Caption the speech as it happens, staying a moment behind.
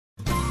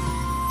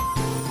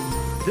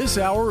This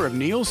hour of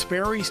Neil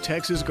Sperry's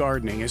Texas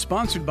Gardening is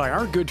sponsored by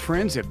our good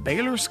friends at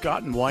Baylor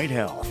Scott & White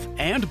Health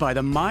and by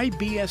the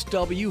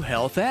MyBSW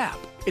Health app.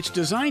 It's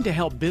designed to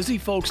help busy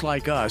folks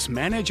like us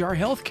manage our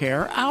health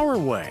care our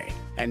way.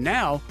 And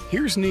now,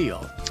 here's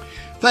Neil.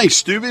 Thanks,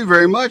 Stubby,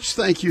 very much.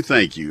 Thank you.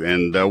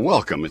 And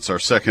welcome. It's our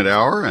second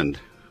hour, and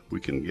we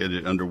can get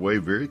it underway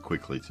very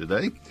quickly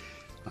today.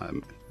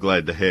 I'm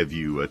glad to have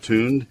you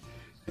tuned,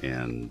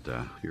 and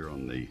here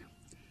on the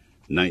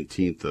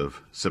 19th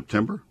of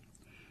September.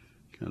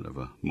 Kind of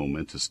a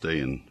momentous day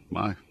in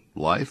my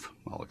life.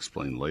 I'll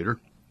explain later.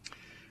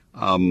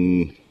 Or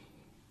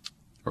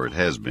it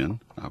has been.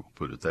 I will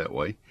put it that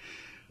way.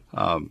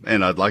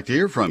 And I'd like to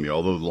hear from you,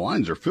 although the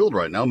lines are filled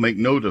right now. Make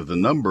note of the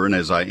number, and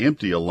as I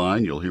empty a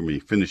line, you'll hear me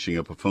finishing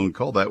up a phone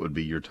call. That would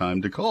be your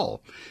time to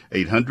call.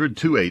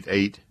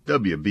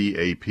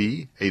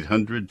 800-288-WBAP,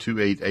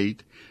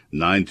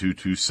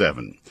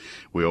 800-288-9227.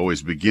 We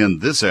always begin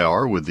this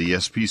hour with the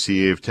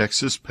SPCA of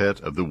Texas Pet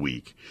of the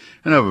Week.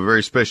 And I have a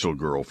very special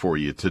girl for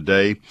you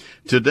today.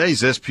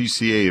 Today's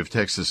SPCA of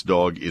Texas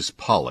dog is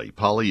Polly.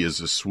 Polly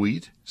is a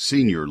sweet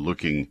senior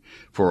looking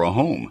for a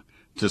home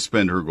to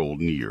spend her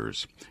golden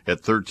years.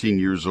 At 13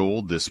 years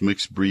old, this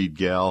mixed breed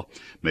gal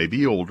may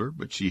be older,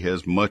 but she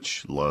has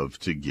much love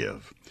to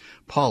give.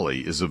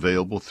 Polly is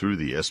available through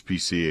the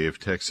SPCA of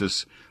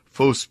Texas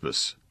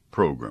FOSPIS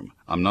program.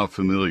 I'm not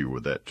familiar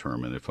with that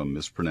term, and if I'm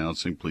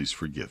mispronouncing, please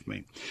forgive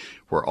me.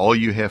 Where all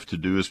you have to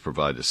do is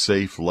provide a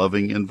safe,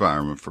 loving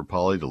environment for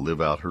Polly to live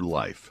out her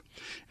life.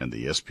 And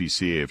the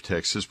SPCA of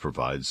Texas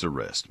provides the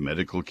rest: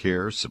 medical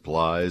care,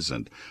 supplies,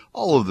 and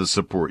all of the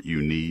support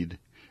you need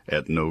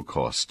at no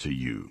cost to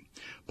you.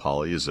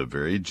 Polly is a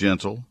very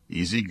gentle,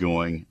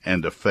 easygoing,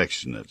 and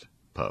affectionate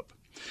pup.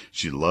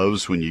 She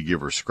loves when you give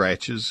her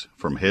scratches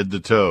from head to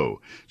toe.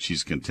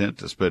 She's content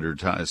to spend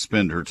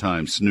her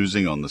time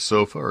snoozing on the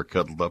sofa or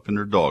cuddled up in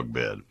her dog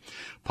bed.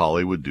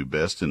 Polly would do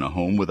best in a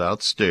home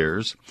without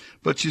stairs,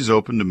 but she's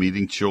open to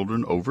meeting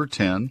children over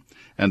 10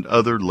 and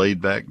other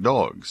laid-back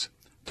dogs.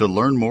 To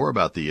learn more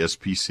about the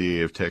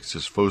SPCA of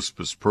Texas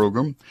FOSPIS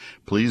program,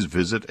 please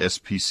visit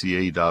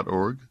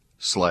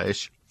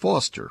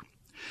spca.org/foster.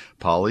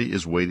 Polly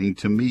is waiting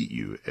to meet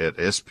you at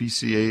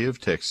SPCA of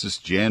Texas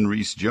Jan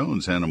Reese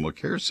Jones Animal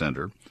Care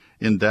Center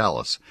in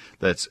Dallas.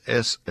 It's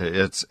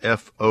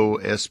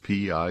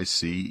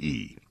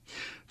FOSPICE.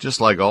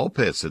 Just like all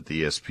pets at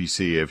the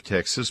SPCA of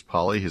Texas,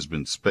 Polly has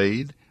been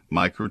spayed,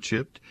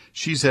 microchipped.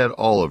 She's had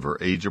all of her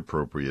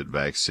age-appropriate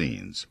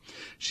vaccines.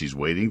 She's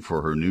waiting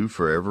for her new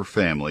forever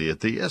family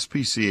at the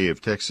SPCA of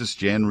Texas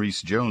Jan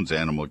Reese Jones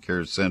Animal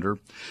Care Center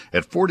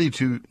at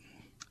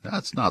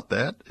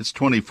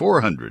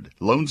 2400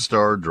 Lone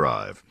Star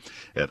Drive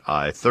at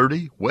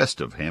I-30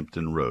 west of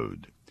Hampton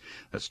Road.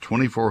 That's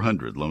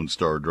 2400 Lone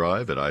Star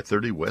Drive at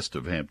I-30 west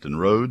of Hampton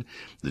Road.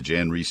 The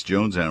Jan Reese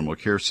Jones Animal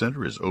Care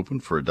Center is open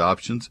for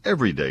adoptions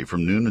every day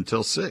from noon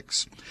until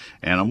 6.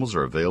 Animals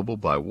are available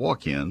by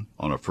walk-in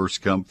on a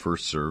first-come,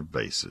 first-served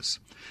basis.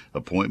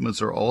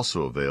 Appointments are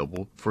also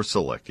available for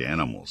select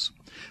animals.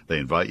 They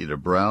invite you to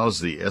browse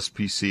the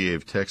SPCA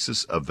of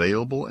Texas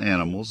available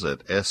animals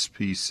at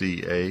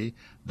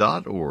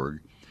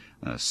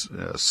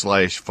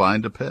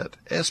spca.org/find-a-pet,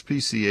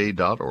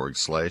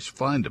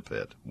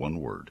 spca.org/find-a-pet, one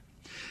word.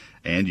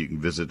 And you can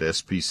visit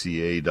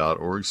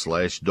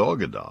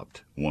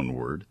spca.org/dog-adopt, one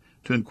word,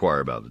 to inquire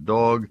about a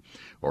dog,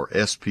 or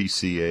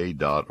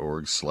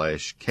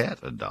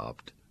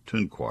spca.org/cat-adopt to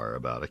inquire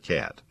about a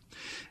cat.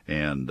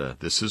 And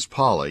this is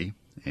Polly,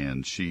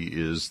 and she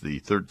is the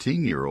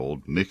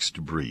 13-year-old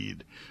mixed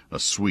breed, a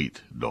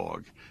sweet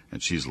dog,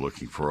 and she's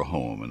looking for a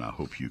home, and I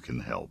hope you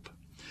can help.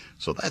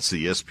 So that's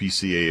the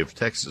SPCA of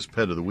Texas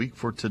Pet of the Week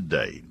for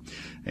today,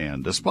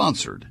 and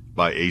sponsored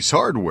by Ace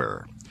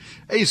Hardware.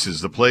 Ace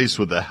is the place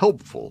with the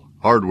helpful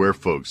hardware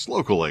folks,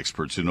 local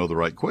experts who know the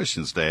right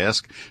questions to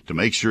ask to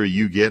make sure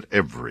you get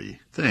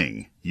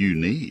everything you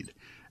need.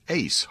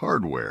 Ace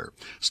Hardware.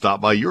 Stop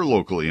by your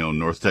locally owned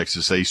North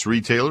Texas Ace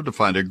retailer to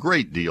find a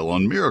great deal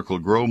on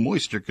Miracle-Gro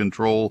Moisture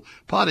Control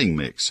Potting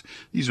Mix.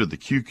 These are the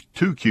 2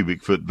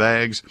 cubic foot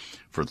bags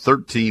for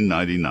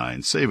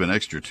 $13.99. Save an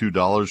extra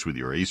 $2 with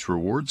your Ace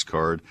Rewards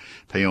card.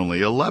 Pay only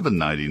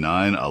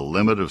 $11.99, a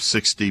limit of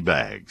 60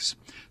 bags.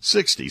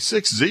 60.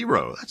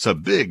 That's a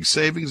big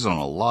savings on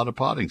a lot of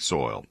potting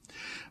soil.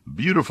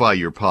 Beautify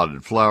your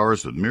potted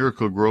flowers with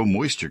Miracle-Gro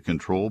Moisture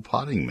Control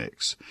Potting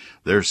Mix.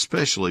 Their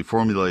specially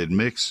formulated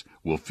mix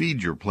will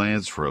feed your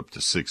plants for up to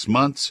 6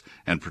 months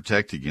and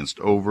protect against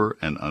over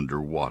and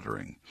under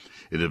watering.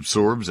 It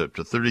absorbs up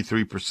to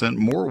 33%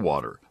 more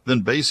water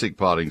than basic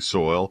potting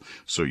soil,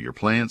 so your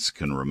plants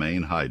can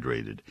remain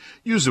hydrated.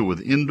 Use it with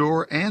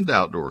indoor and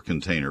outdoor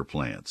container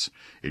plants.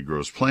 It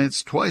grows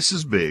plants twice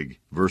as big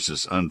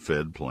versus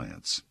unfed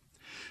plants.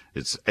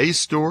 It's Ace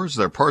stores.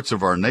 They're parts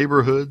of our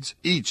neighborhoods,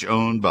 each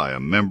owned by a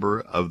member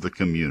of the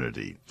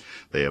community.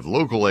 They have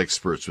local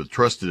experts with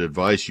trusted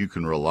advice you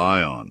can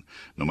rely on.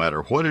 No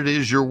matter what it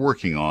is you're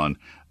working on,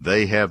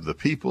 they have the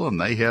people and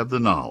they have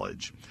the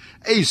knowledge.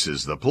 Ace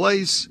is the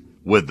place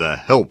with the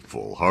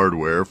helpful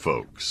hardware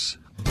folks.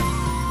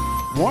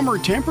 Warmer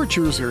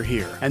temperatures are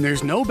here, and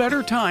there's no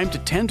better time to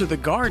tend to the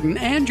garden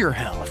and your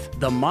health.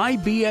 The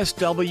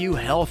MyBSW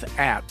Health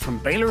app from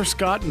Baylor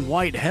Scott &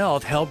 White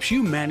Health helps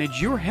you manage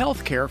your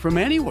health care from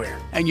anywhere,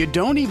 and you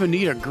don't even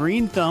need a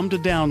green thumb to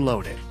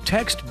download it.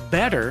 Text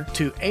BETTER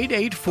to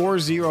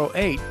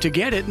 88408 to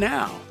get it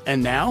now.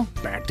 And now,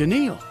 back to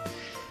Neil.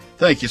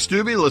 Thank you,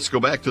 Stubby. Let's go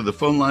back to the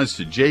phone lines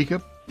to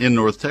Jacob in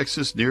North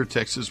Texas, near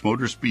Texas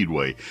Motor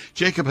Speedway.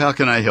 Jacob, how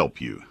can I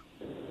help you?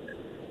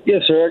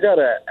 Yes, sir. I got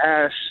an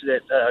ash that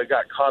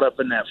got caught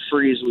up in that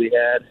freeze we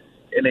had,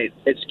 and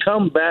it's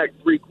come back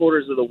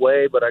 3/4 of the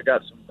way, but I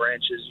got some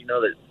branches,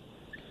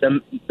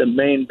 that the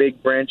main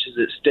big branches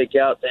that stick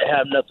out that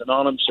have nothing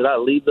on them. Should I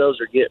leave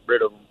those or get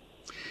rid of them?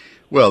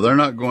 Well, they're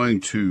not going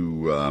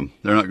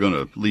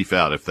to leaf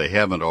out. If they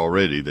haven't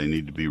already, they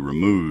need to be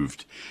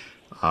removed.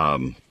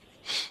 I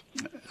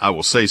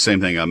will say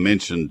same thing I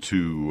mentioned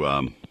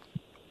to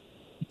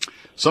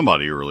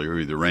somebody earlier,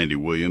 either Randy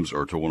Williams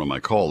or to one of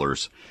my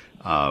callers,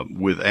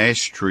 with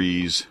ash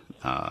trees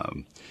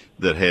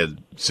that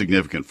had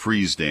significant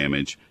freeze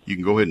damage. You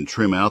can go ahead and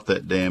trim out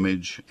that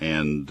damage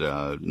and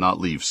not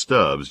leave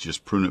stubs,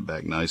 just prune it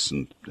back nice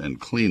and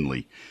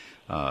cleanly,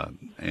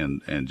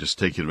 and just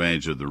take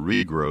advantage of the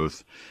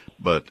regrowth.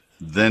 But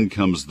then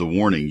comes the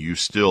warning, you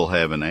still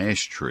have an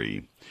ash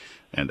tree.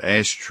 And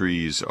ash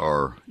trees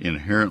are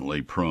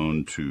inherently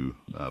prone to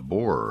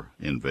borer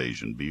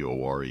invasion,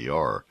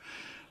 B-O-R-E-R.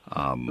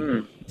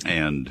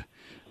 And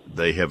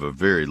they have a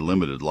very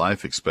limited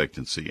life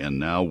expectancy. And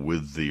now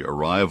with the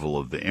arrival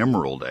of the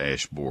emerald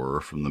ash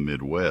borer from the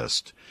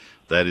Midwest,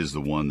 that is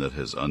the one that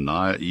has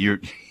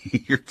annihilated.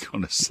 You're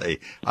going to say,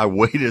 I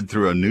waited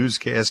through a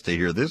newscast to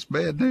hear this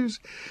bad news?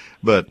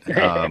 But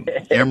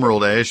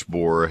emerald ash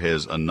borer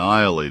has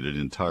annihilated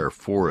entire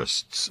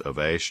forests of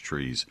ash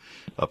trees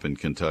up in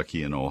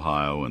Kentucky and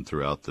Ohio and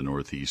throughout the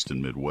Northeast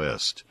and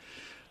Midwest.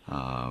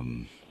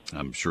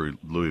 I'm sure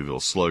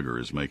Louisville Slugger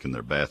is making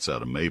their bats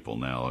out of maple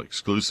now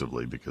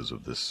exclusively because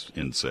of this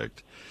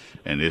insect.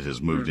 And it has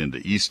moved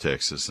into East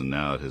Texas, and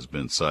now it has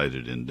been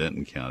sighted in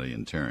Denton County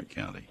and Tarrant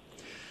County.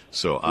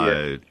 So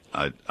yeah.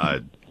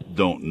 I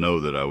don't know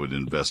that I would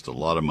invest a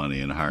lot of money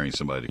in hiring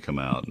somebody to come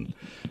out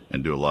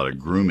and do a lot of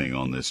grooming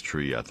on this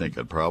tree. I think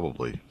I'd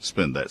probably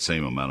spend that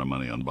same amount of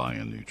money on buying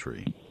a new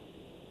tree.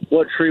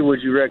 What tree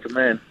would you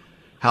recommend?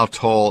 How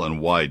tall and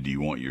wide do you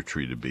want your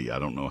tree to be? I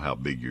don't know how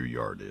big your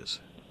yard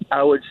is.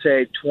 I would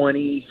say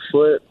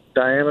 20-foot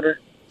diameter.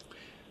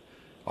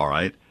 All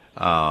right.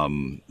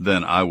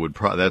 Then I would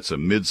that's a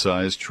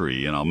mid-sized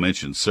tree, and I'll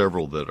mention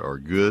several that are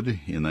good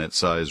in that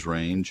size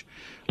range.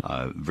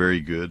 Very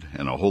good,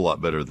 and a whole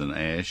lot better than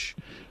ash.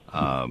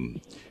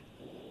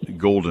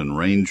 Golden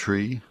rain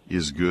tree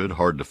is good,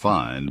 hard to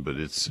find, but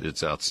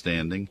it's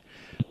outstanding.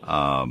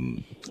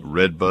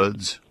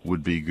 Redbuds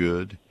would be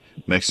good.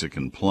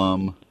 Mexican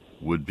plum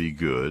would be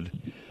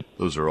good.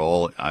 Those are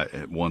all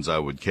ones I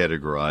would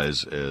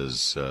categorize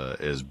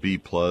as B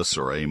plus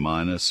or A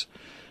minus.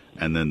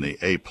 And then the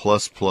A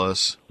plus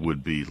plus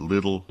would be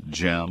Little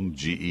Gem,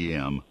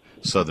 Gem,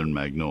 Southern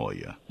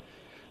Magnolia.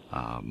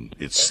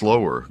 It's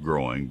slower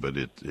growing, but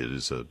it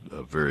is a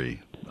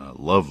very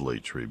lovely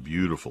tree,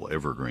 beautiful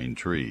evergreen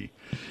tree.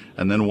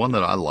 And then one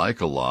that I like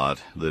a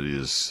lot that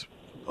is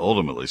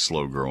ultimately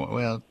slow growing.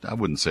 Well, I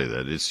wouldn't say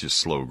that. It's just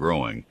slow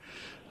growing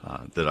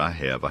that I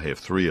have. I have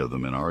 3 of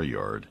them in our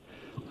yard.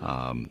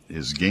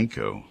 Is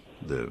ginkgo,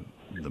 the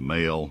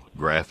male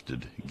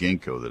grafted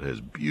ginkgo that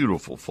has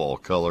beautiful fall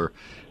color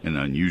and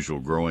unusual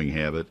growing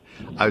habit.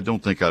 I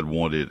don't think I'd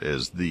want it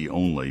as the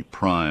only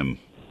prime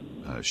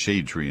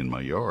shade tree in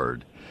my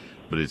yard,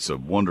 but it's a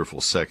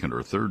wonderful second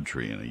or third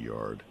tree in a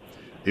yard.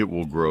 It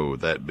will grow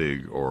that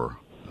big or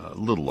a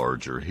little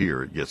larger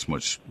here. It gets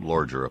much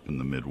larger up in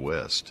the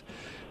Midwest.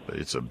 But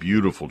it's a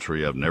beautiful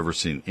tree. I've never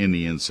seen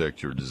any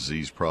insect or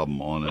disease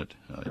problem on it.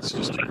 It's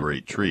just a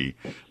great tree,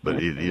 but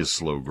it is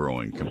slow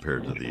growing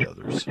compared to the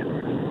others.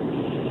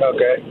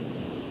 Okay.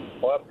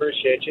 Well, I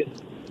appreciate you.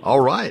 All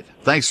right.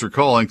 Thanks for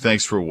calling.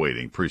 Thanks for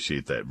waiting.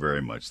 Appreciate that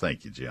very much.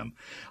 Thank you, Jim.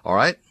 All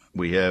right.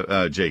 We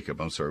have Jacob.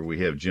 I'm sorry.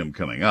 We have Jim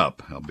coming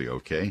up. I'll be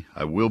okay.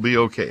 I will be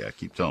okay. I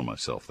keep telling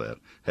myself that.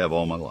 Have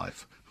all my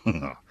life.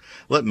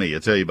 Let me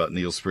tell you about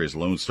Neil Sperry's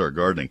Lone Star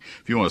Gardening.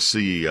 If you want to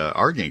see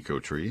our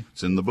ginkgo tree,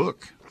 it's in the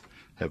book.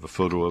 Have a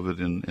photo of it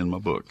in my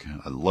book.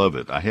 I love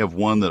it. I have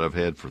one that I've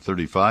had for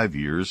 35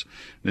 years,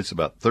 and it's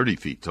about 30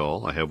 feet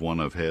tall. I have one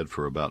I've had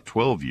for about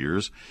 12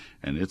 years,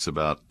 and it's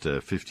about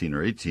 15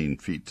 or 18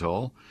 feet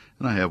tall.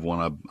 And I have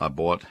one I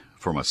bought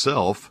for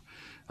myself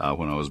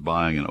when I was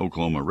buying an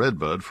Oklahoma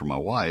redbud for my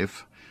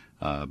wife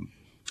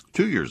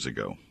 2 years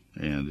ago,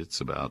 and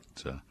it's about,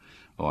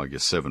 I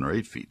guess 7 or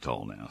 8 feet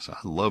tall now. So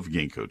I love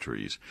ginkgo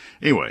trees.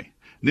 Anyway,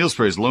 Neil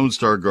Sperry's Lone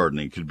Star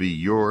Gardening could be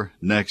your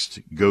next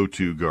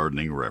go-to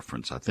gardening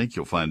reference. I think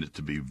you'll find it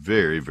to be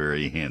very,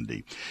 very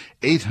handy.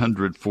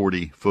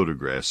 840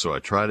 photographs, so I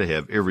try to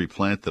have every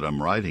plant that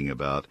I'm writing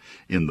about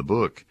in the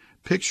book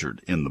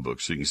pictured in the book,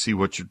 so you can see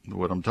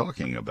what I'm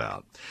talking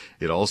about.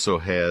 It also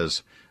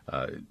has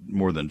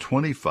more than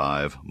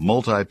 25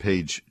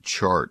 multi-page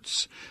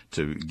charts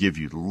to give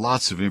you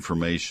lots of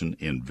information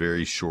in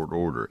very short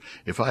order.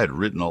 If I had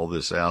written all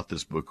this out,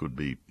 this book would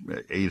be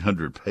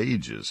 800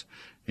 pages.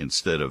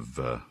 Instead of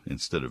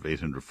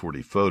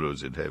 840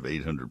 photos, it'd have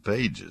 800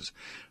 pages.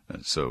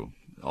 So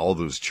all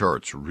those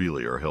charts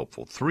really are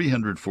helpful.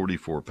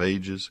 344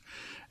 pages.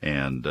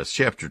 And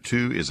Chapter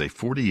 2 is a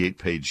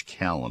 48-page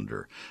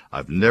calendar.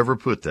 I've never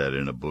put that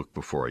in a book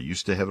before. I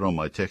used to have it on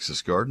my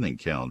Texas gardening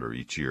calendar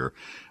each year.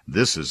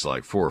 This is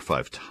like 4 or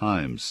 5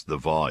 times the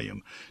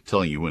volume,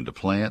 telling you when to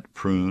plant,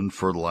 prune,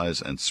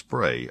 fertilize, and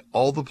spray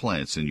all the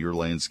plants in your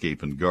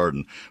landscape and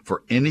garden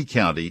for any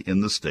county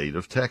in the state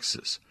of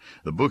Texas.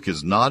 The book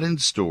is not in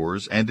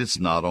stores, and it's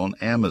not on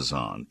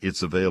Amazon.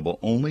 It's available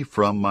only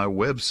from my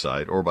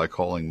website or by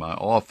calling my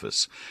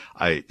office.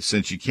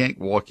 Since you can't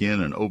walk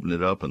in and open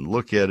it up and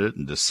look at it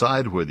and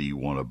decide whether you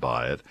want to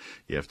buy it,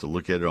 you have to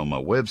look at it on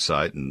my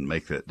website and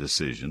make that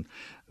decision.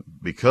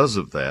 Because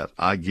of that,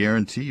 I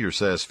guarantee your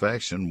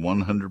satisfaction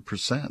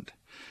 100%,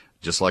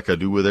 just like I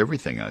do with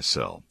everything I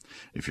sell.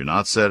 If you're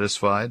not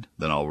satisfied,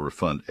 then I'll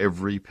refund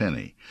every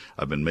penny.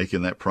 I've been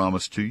making that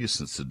promise to you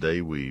since the day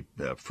we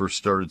first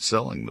started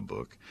selling the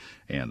book,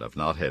 and I've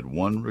not had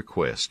one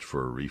request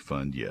for a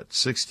refund yet.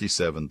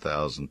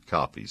 67,000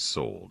 copies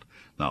sold.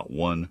 Not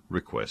one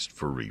request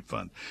for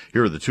refund.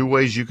 Here are the 2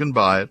 ways you can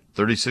buy it.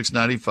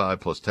 $36.95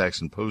 plus tax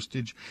and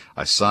postage.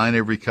 I sign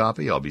every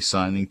copy. I'll be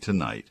signing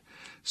tonight.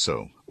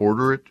 So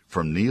order it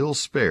from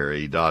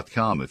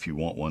neilsperry.com if you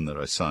want one that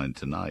I signed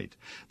tonight.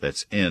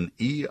 That's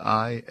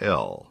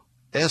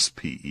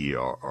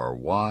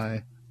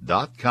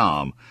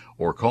NEILSPERRY.com,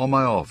 or call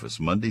my office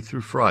Monday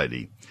through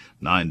Friday,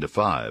 9 to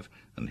 5.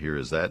 And here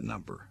is that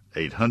number,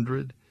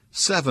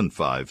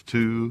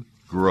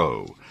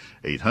 800-752-GROW,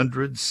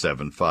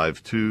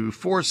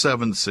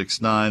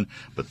 800-752-4769.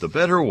 But the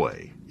better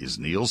way is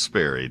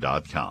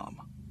neilsperry.com.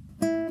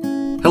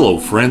 Hello,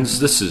 friends.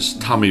 This is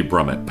Tommy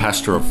Brummett,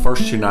 pastor of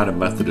First United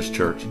Methodist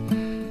Church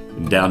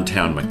in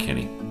downtown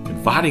McKinney,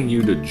 inviting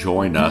you to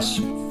join us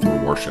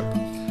for worship.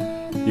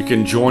 You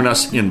can join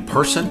us in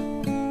person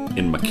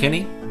in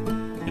McKinney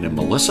and in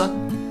Melissa,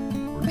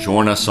 or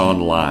join us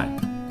online.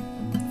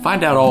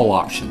 Find out all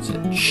options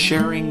at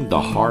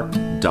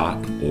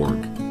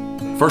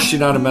sharingtheheart.org. First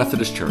United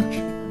Methodist Church,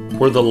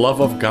 where the love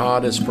of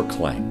God is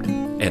proclaimed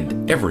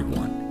and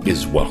everyone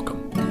is welcome.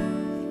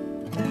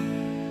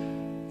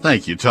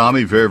 Thank you,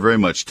 Tommy, very, very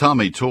much.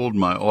 Tommy told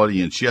my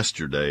audience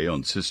yesterday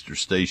on sister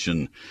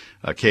station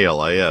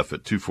KLIF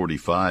at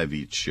 2:45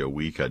 each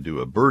week. I do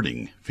a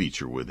birding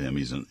feature with him.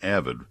 He's an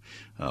avid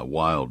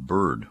wild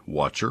bird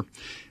watcher.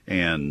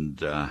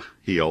 And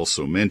he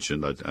also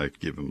mentioned, I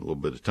give him a little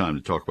bit of time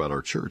to talk about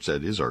our church.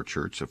 That is our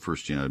church, the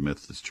First United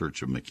Methodist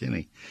Church of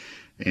McKinney.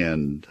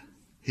 And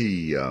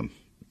he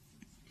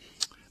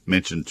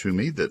mentioned to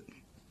me that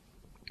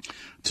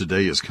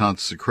today is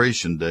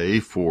consecration day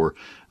for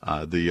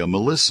the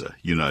Melissa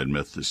United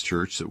Methodist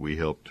Church that we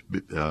helped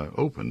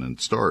open and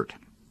start.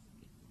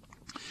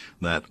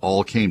 That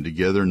all came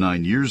together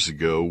 9 years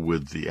ago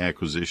with the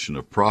acquisition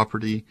of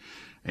property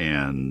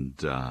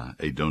and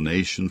a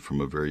donation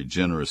from a very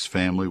generous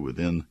family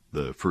within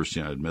the First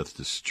United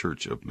Methodist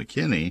Church of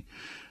McKinney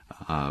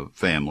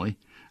family,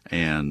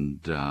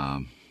 and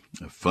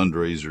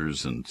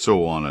fundraisers and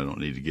so on. I don't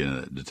need to get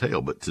into that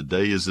detail, but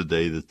today is the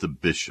day that the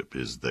bishop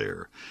is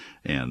there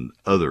and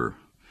other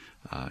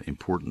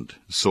important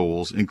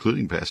souls,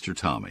 including Pastor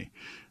Tommy.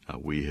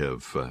 We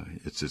have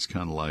it's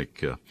kind of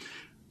like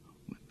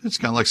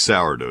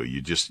sourdough.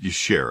 You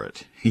share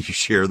it. You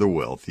share the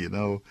wealth,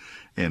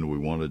 And we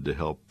wanted to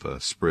help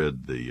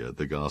spread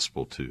the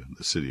gospel to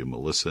the city of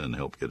Melissa and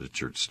help get a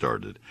church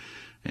started.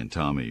 And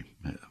Tommy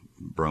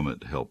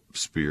Brummett helped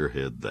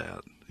spearhead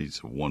that.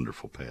 He's a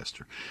wonderful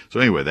pastor. So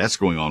anyway, that's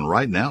going on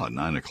right now at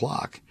 9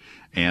 o'clock.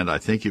 And I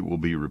think it will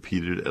be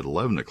repeated at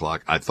 11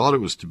 o'clock. I thought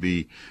it was to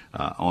be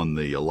on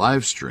the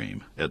live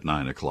stream at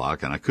 9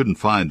 o'clock, and I couldn't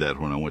find that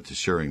when I went to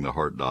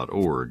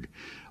sharingtheheart.org.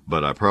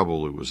 But I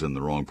probably was in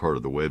the wrong part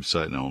of the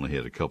website, and I only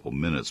had a couple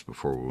minutes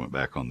before we went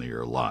back on the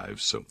air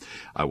live. So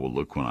I will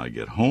look when I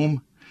get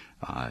home,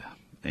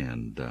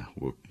 and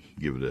we'll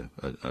give it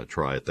a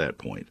try at that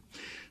point.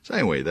 So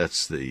anyway,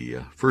 that's the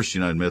First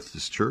United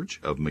Methodist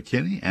Church of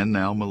McKinney and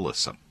now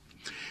Melissa.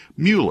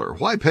 Mueller,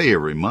 why pay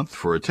every month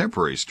for a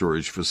temporary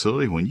storage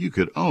facility when you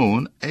could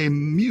own a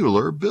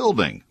Mueller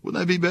building?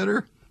 Wouldn't that be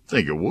better?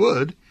 Think it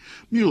would.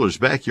 Mueller's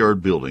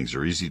backyard buildings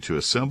are easy to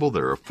assemble.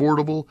 They're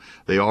affordable.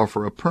 They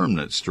offer a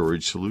permanent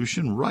storage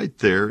solution right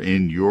there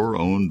in your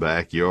own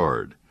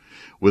backyard.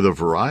 With a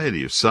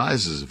variety of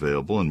sizes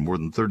available and more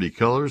than 30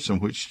 colors in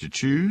which to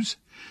choose,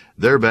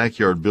 their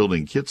backyard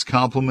building kits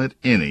complement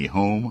any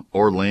home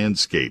or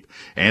landscape.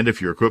 And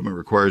if your equipment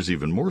requires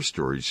even more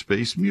storage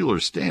space,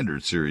 Mueller's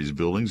Standard Series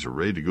buildings are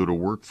ready to go to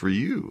work for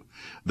you.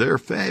 They're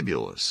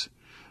fabulous.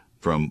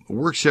 From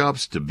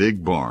workshops to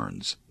big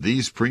barns,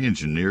 these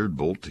pre-engineered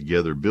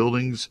bolt-together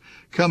buildings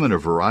come in a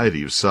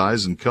variety of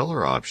size and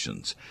color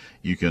options.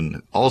 You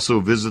can also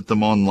visit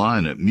them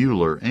online at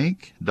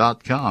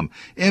MuellerInc.com,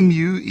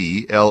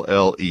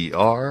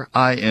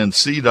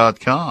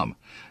 MuellerInc.com.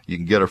 You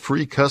can get a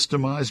free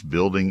customized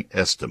building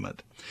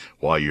estimate.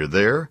 While you're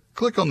there,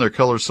 click on their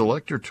color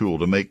selector tool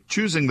to make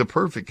choosing the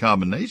perfect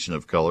combination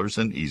of colors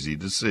an easy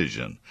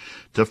decision.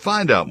 To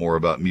find out more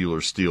about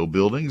Mueller Steel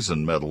Buildings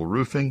and Metal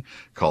Roofing,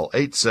 call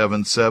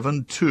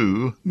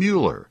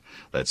 877-2-MUELLER.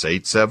 That's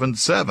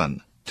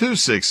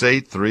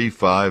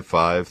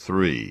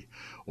 877-268-3553.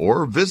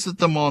 Or visit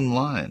them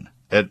online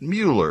at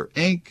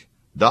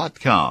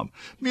MuellerInc.com.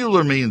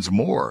 Mueller means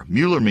more.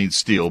 Mueller means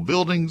steel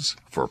buildings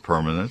for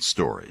permanent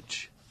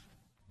storage.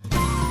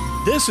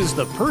 This is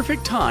the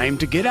perfect time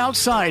to get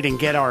outside and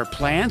get our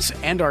plants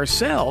and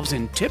ourselves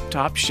in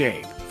tip-top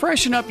shape.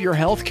 Freshen up your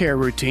healthcare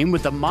routine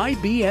with the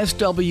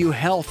MyBSW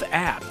Health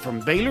app from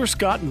Baylor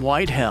Scott &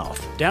 White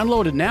Health.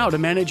 Download it now to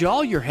manage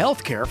all your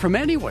healthcare from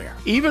anywhere,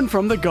 even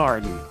from the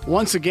garden.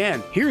 Once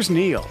again, here's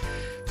Neil.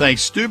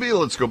 Thanks, Stubby.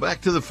 Let's go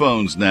back to the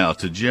phones now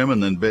to Jim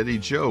and then Betty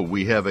Jo.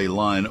 We have a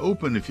line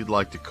open if you'd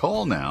like to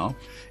call now.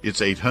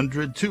 It's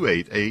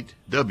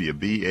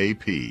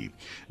 800-288-WBAP.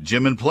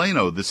 Jim in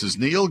Plano, this is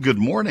Neil. Good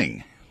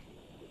morning.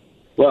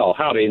 Well,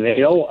 howdy,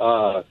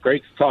 Neil.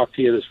 Great to talk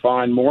to you this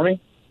fine morning.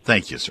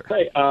 Thank you, sir.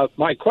 Hey,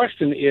 my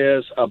question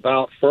is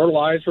about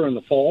fertilizer in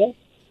the fall.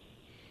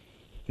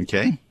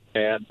 Okay.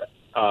 And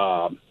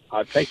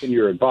I've taken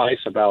your advice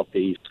about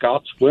the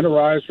Scott's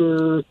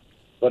Winterizer.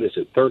 What is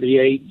it,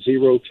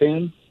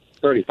 38010?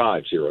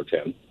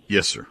 35010.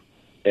 Yes, sir.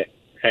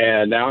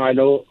 And now I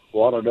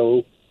want to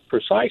know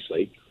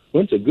precisely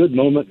when's a good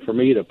moment for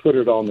me to put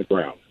it on the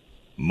ground.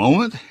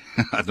 Moment?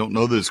 I don't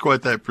know that it's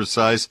quite that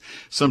precise.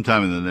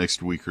 Sometime in the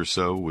next week or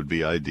so would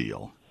be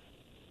ideal.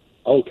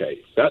 Okay.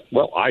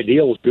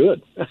 Ideal is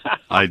good.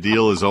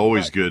 Ideal is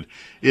always good.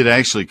 It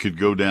actually could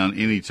go down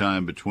any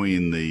time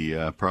between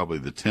the probably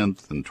the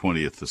 10th and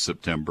 20th of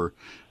September.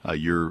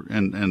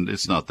 And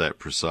it's not that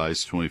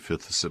precise,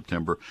 25th of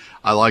September.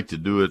 I like to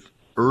do it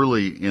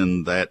early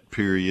in that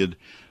period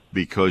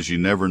because you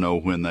never know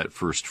when that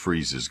first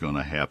freeze is going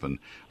to happen.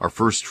 Our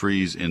first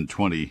freeze in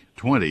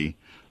 2020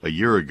 a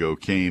year ago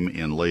came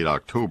in late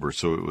October,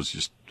 so it was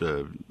just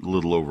a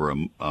little over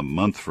a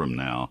month from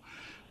now,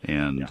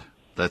 and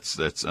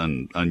that's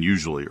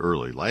unusually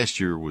early. Last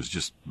year was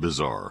just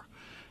bizarre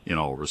in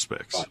all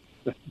respects.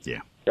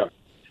 Yeah.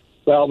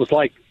 Well, it was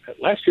like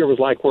last year was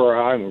like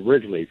where I'm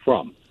originally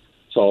from,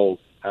 so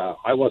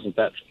I wasn't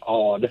that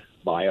awed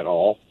by it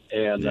all.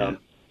 And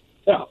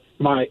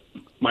my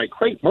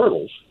crepe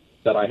myrtles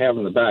that I have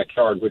in the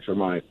backyard, which are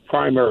my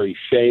primary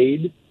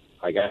shade,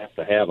 I have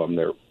to have them.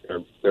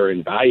 They're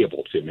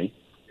invaluable to me.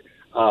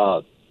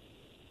 I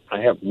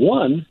have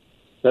one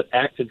that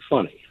acted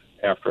funny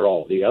after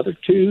all. The other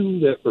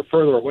two that were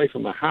further away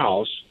from the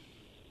house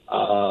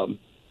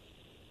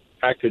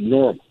acted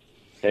normal,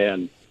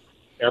 and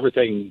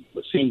everything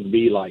seemed to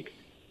be like,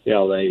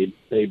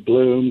 they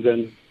bloomed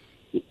and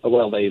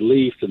they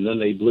leafed and then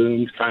they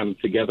bloomed kind of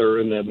together,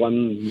 and the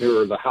one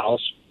near the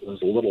house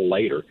was a little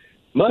later.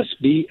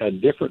 Must be a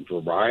different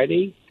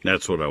variety.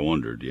 That's what I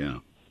wondered. Yeah.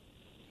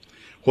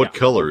 What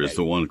color is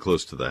the one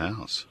close to the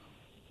house?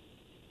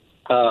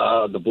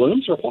 The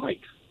blooms are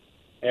white,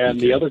 and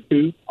the other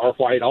two are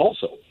white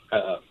also.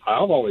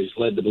 I've always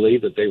led to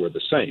believe that they were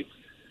the same.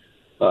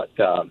 But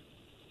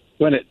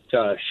when it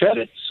shed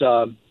its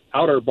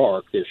outer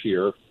bark this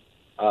year,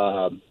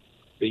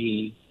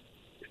 the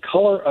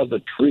color of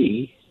the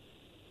tree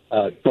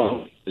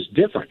trunk is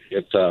different.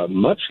 It's a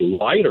much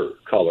lighter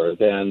color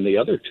than the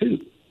other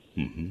two.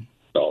 Mm-hmm.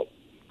 So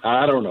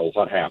I don't know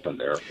what happened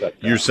there. But,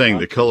 you're saying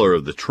the color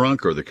of the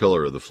trunk or the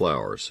color of the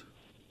flowers?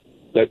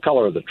 The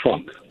color of the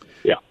trunk.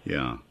 Yeah.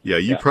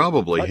 You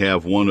probably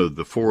have one of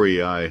the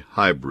Forei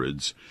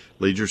hybrids,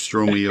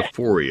 Lagerstromia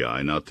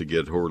forei, not to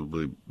get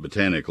horribly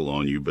botanical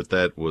on you, but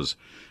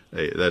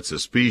that's a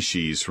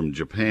species from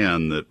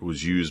Japan that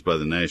was used by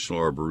the National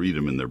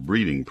Arboretum in their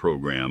breeding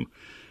program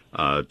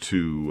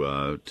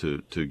to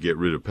get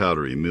rid of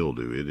powdery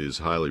mildew. It is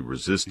highly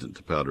resistant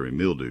to powdery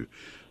mildew.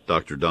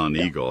 Dr. Don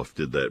Egoff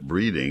did that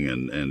breeding,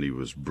 and he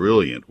was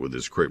brilliant with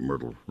his crepe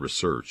myrtle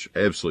research,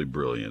 absolutely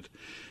brilliant.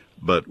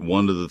 But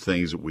one of the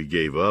things that we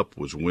gave up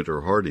was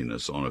winter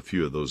hardiness on a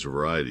few of those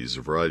varieties.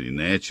 The variety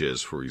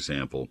Natchez, for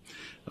example,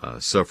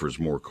 suffers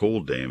more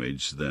cold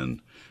damage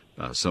than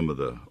some of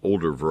the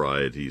older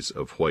varieties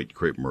of white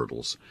crepe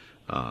myrtles.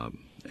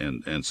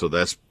 And so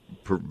that's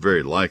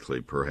very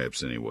likely,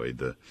 perhaps anyway,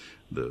 the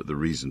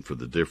reason for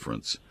the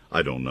difference.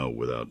 I don't know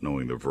without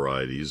knowing the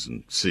varieties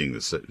and seeing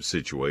the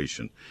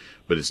situation.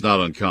 But it's not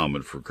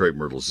uncommon for crepe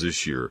myrtles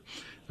this year,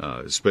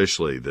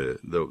 especially the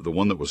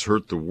one that was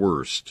hurt the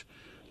worst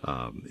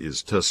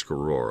is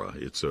Tuscarora.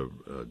 It's a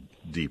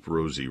deep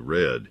rosy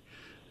red,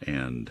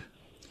 and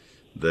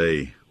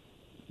they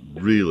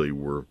really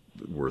were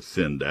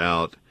thinned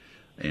out,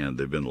 and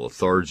they've been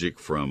lethargic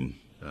from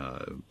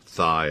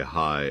thigh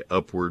high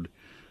upward.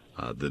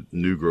 The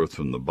new growth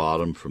from the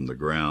bottom, from the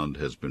ground,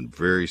 has been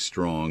very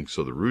strong,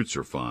 so the roots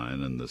are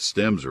fine and the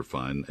stems are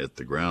fine at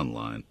the ground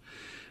line.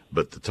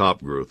 But the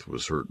top growth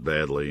was hurt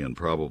badly and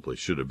probably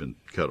should have been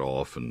cut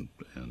off and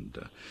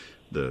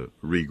the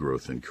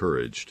regrowth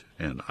encouraged.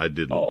 And I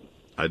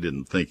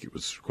didn't think it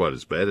was quite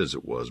as bad as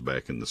it was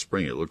back in the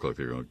spring. It looked like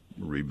they were going to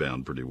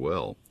rebound pretty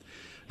well.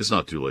 It's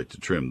not too late to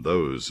trim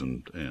those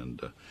and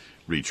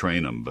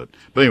retrain them. But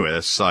anyway,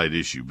 that's a side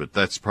issue. But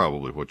that's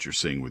probably what you're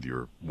seeing with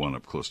your one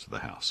up close to the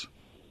house.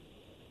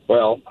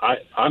 Well,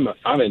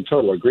 I'm in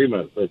total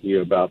agreement with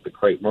you about the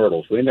crepe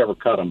myrtles. We never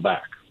cut them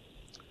back.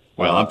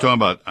 Well, I'm talking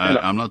about.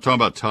 I'm not talking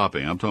about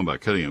topping. I'm talking about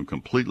cutting them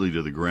completely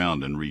to the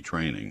ground and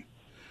retraining.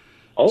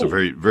 It's a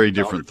very, very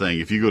different thing.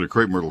 If you go to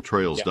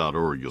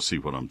crepemyrtletrails.org, you'll see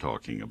what I'm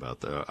talking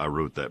about. I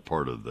wrote that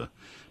part of the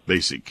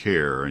basic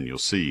care, and you'll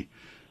see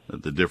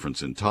that the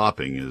difference in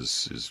topping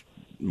is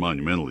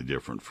monumentally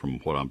different from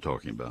what I'm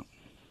talking about.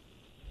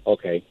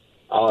 Okay.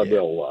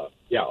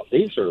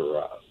 These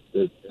are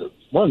the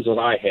ones that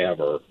I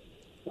have are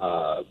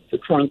the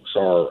trunks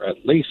are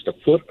at least a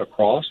foot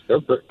across.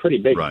 They're pretty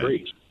big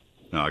trees.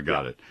 No, I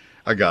got it.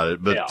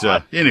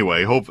 But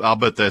anyway, I'll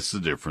bet that's the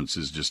difference.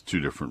 Is just two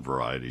different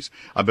varieties.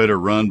 I better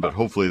run, but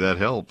hopefully that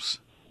helps.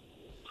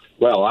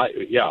 Well,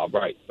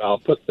 right. I'll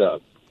put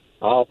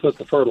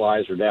the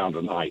fertilizer down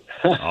tonight.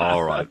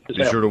 All right.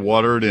 Be sure to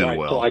water it in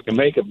well. So I can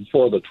make it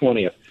before the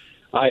 20th.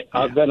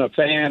 I've been a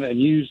fan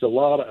and used a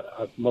lot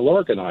of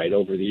Malarkinite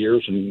over the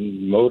years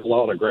and mowed a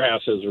lot of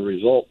grass as a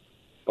result,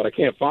 but I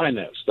can't find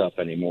that stuff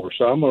anymore.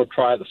 So I'm going to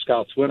try the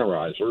Scott's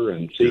Winterizer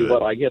and see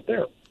what I get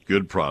there.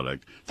 Good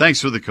product.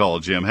 Thanks for the call,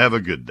 Jim. Have a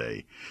good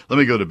day. Let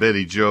me go to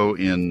Betty Jo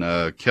in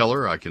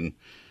Keller. I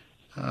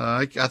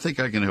think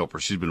I can help her.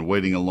 She's been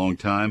waiting a long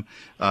time.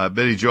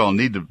 Betty Jo, I'll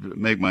need to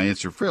make my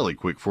answer fairly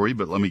quick for you,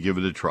 but let me give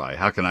it a try.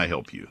 How can I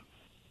help you?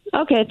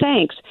 Okay,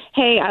 thanks.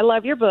 Hey, I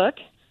love your book.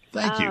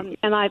 Thank you.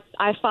 And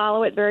I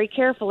follow it very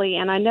carefully,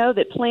 and I know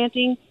that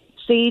planting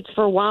seeds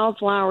for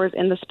wildflowers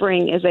in the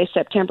spring is a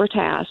September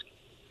task.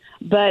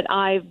 But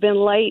I've been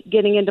late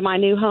getting into my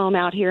new home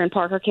out here in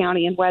Parker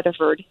County in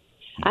Weatherford.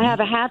 I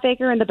have a half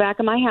acre in the back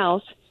of my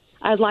house.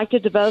 I'd like to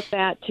devote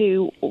that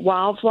to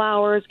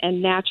wildflowers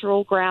and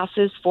natural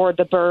grasses for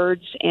the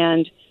birds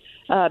and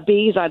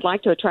bees. I'd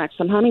like to attract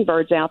some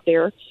hummingbirds out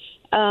there.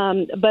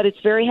 But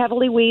it's very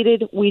heavily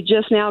weeded. We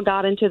just now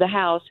got into the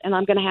house, and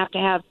I'm going to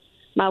have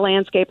my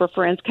landscaper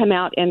friends come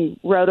out and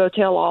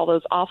rototill all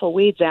those awful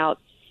weeds out.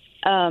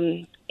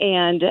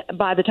 And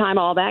by the time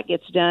all that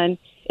gets done,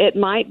 it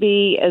might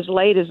be as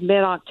late as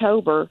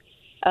mid-October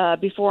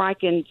before I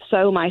can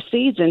sow my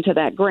seeds into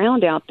that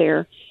ground out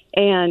there.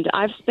 And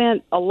I've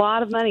spent a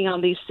lot of money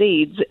on these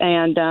seeds,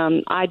 and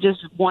I just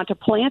want to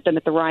plant them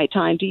at the right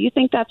time. Do you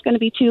think that's going to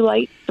be too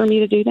late for me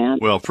to do that?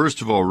 Well,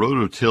 first of all,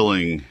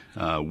 rototilling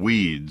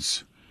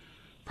weeds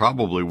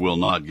probably will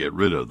not get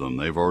rid of them.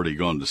 They've already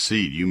gone to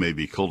seed. You may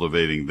be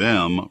cultivating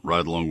them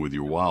right along with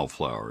your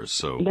wildflowers.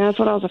 So that's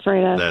what I was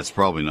afraid of. That's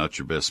probably not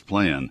your best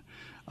plan.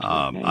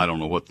 Okay. I don't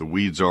know what the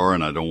weeds are,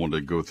 and I don't want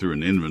to go through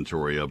an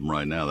inventory of them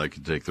right now. That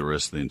could take the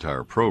rest of the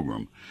entire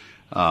program.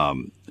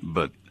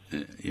 But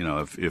you know,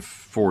 if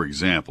for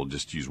example,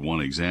 just use one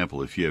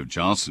example, if you have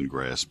Johnson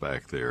grass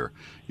back there,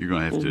 you're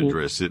going to have to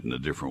address it in a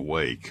different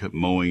way.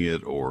 Mowing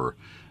it or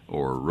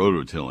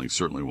rototilling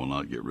certainly will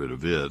not get rid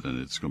of it,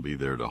 and it's going to be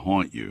there to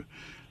haunt you.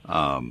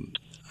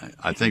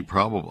 I think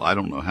probably, I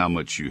don't know how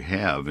much you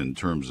have in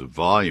terms of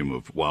volume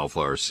of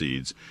wildflower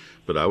seeds,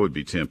 but I would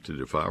be tempted,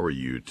 if I were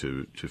you,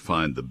 to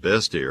find the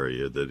best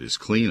area that is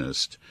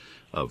cleanest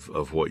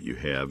of what you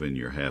have in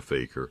your half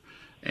acre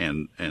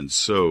and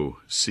sow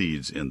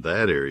seeds in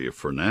that area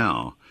for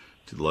now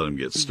to let them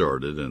get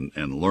started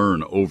and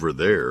learn over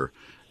there,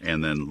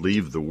 and then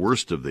leave the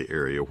worst of the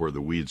area where the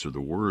weeds are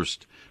the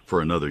worst for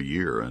another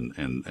year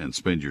and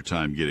spend your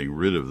time getting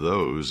rid of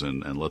those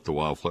and let the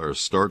wildflowers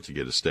start to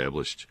get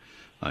established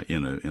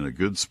in a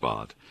good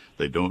spot.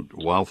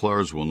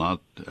 Wildflowers will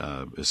not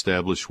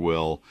establish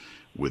well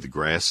with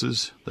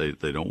grasses.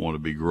 They don't want to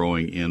be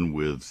growing in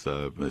with,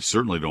 they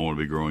certainly don't want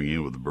to be growing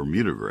in with the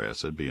Bermuda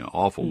grass. That'd be an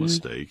awful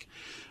mistake.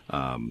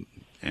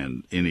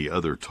 And any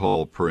other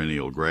tall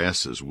perennial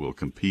grasses will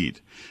compete.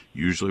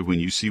 Usually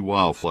when you see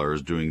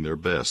wildflowers doing their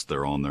best,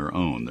 they're on their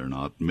own. They're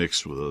not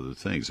mixed with other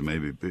things. They may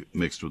be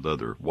mixed with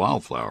other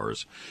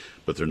wildflowers,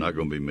 but they're not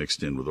going to be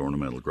mixed in with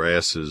ornamental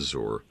grasses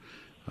or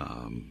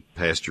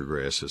pasture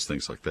grasses,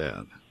 things like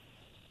that.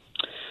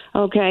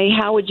 Okay,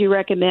 how would you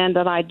recommend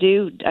that I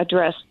do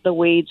address the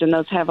weeds in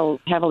those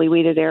heavily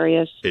weeded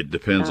areas? It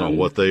depends on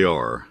what they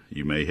are.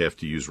 You may have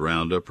to use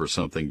Roundup or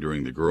something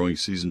during the growing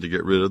season to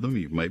get rid of them.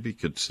 You maybe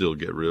could still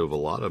get rid of a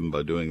lot of them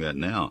by doing that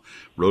now.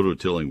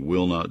 Rototilling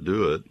will not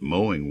do it.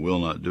 Mowing will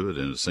not do it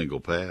in a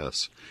single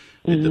pass.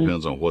 It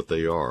depends on what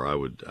they are. I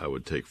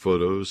would take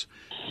photos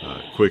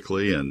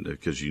quickly, and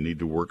because you need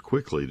to work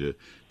quickly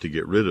to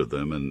get rid of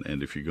them.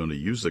 And if you're going to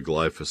use the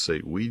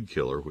glyphosate weed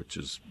killer, which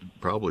is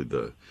probably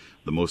the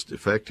most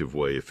effective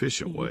way,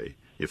 efficient way,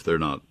 if they're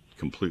not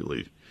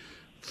completely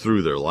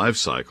through their life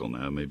cycle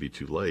now, it may be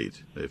too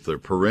late. If they're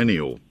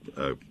perennial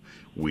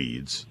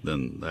weeds,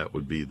 then that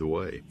would be the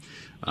way.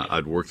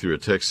 I'd work through a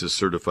Texas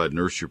Certified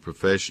Nursery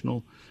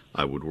Professional.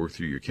 I would work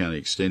through your county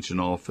extension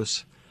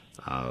office.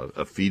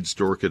 A feed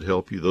store could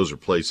help you. Those are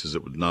places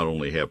that would not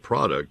only have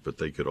product, but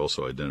they could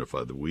also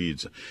identify the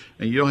weeds.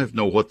 And you don't have to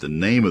know what the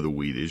name of the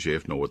weed is. You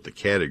have to know what the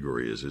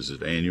category is. Is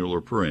it annual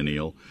or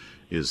perennial?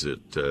 Is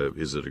it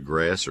a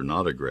grass or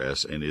not a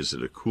grass? And is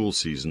it a cool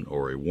season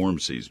or a warm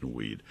season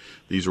weed?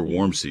 These are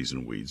warm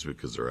season weeds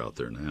because they're out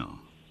there now.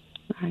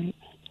 Right.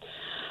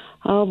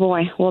 Oh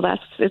boy. Well,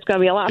 it's going to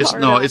be a lot harder.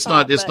 No, it's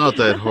not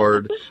that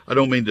hard. I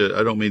don't mean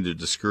to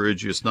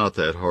discourage you. It's not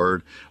that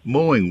hard.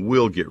 Mowing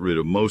will get rid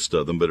of most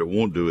of them, but it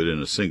won't do it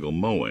in a single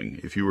mowing.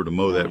 If you were to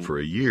mow that for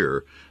a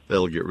year,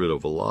 that'll get rid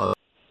of a lot.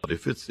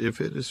 If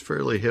it is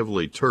fairly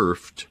heavily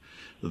turfed,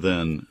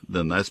 then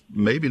that's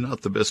maybe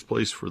not the best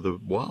place for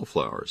the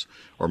wildflowers.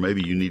 Or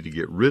maybe you need to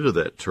get rid of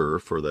that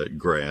turf or that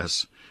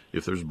grass.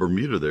 If there's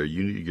Bermuda there,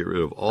 you need to get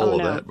rid of all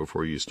of that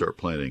before you start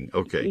planting.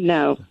 Okay.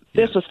 No,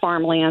 this was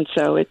farmland,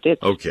 so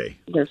it's okay.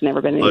 There's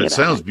never been any. Well, it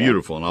sounds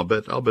beautiful, and I'll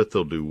bet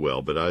they'll do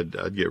well. But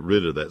I'd get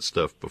rid of that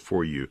stuff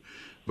before you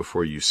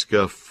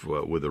scuff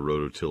with a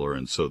rototiller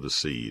and sow the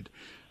seed.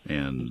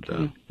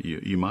 And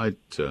you might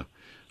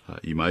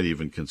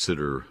even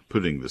consider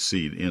putting the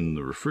seed in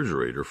the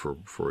refrigerator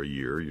for a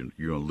year.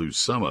 You're going to lose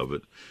some of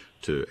it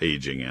to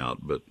aging out,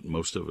 but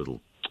most of it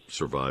will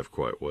survive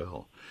quite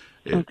well.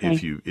 Okay.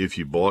 If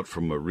you bought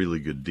from a really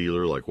good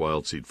dealer like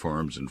Wild Seed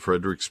Farms in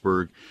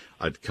Fredericksburg,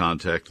 I'd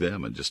contact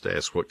them and just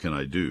ask, what can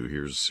I do?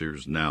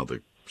 Here's now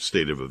the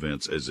state of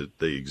events as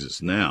they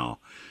exist now.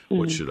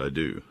 What should I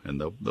do? And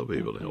they'll be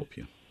able to help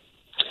you.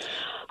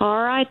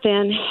 All right,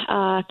 then.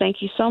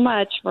 Thank you so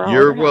much for all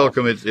You're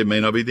welcome. It may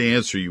not be the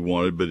answer you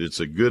wanted, but it's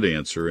a good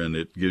answer, and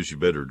it gives you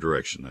better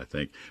direction, I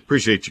think.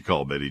 Appreciate your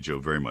call, Betty Jo,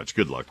 very much.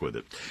 Good luck with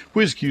it.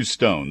 WhizQ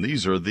Stone.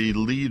 These are the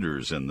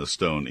leaders in the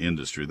stone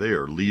industry. They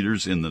are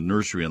leaders in the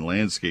nursery and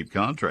landscape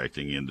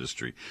contracting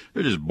industry.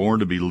 They're just born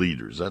to be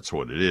leaders. That's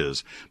what it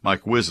is.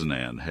 Mike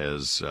Wizenan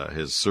has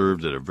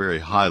served at a very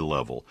high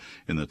level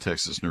in the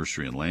Texas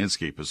Nursery and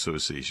Landscape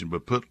Association,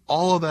 but put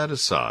all of that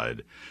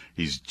aside.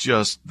 He's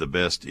just the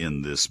best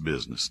in this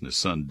business. And his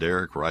son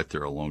Derek right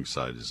there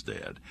alongside his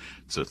dad.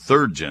 It's a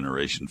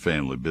third-generation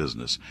family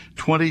business.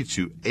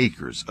 22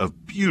 acres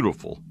of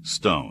beautiful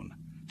stone.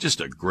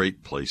 Just a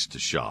great place to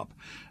shop.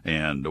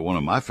 And one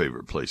of my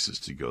favorite places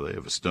to go. They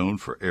have a stone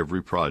for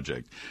every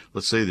project.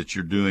 Let's say that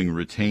you're doing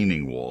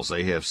retaining walls.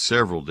 They have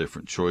several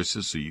different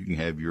choices, so you can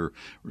have your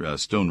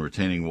stone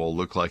retaining wall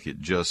look like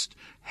it just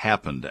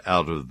happened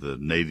out of the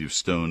native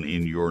stone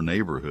in your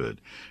neighborhood.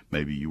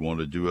 Maybe you want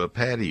to do a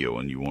patio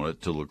and you want it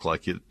to look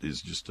like it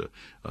is just a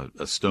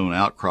stone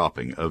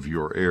outcropping of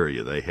your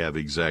area. They have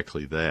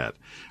exactly that.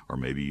 Or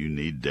maybe you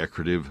need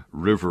decorative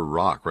river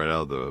rock right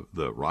out of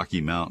the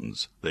Rocky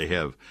Mountains. They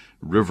have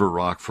river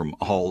rock from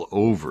all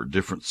over,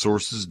 different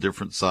sources,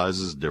 different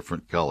sizes,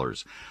 different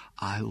colors.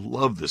 I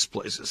love this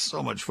place. It's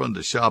so much fun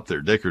to shop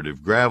there.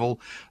 Decorative gravel,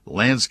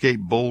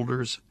 landscape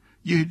boulders.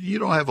 You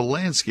don't have a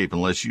landscape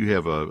unless you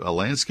have a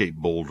landscape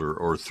boulder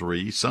or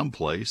three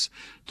someplace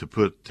to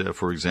put,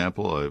 for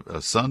example,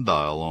 a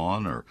sundial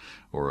on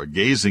or a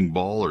gazing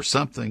ball or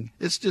something.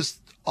 It's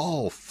just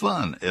all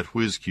fun at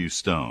WhizQ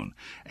Stone.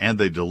 And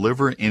they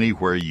deliver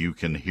anywhere you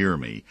can hear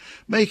me.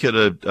 Make it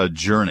a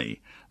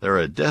journey. They're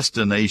a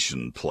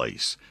destination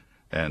place.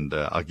 And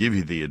I'll give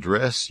you the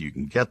address. You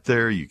can get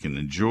there. You can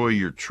enjoy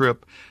your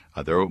trip.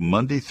 They're open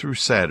Monday through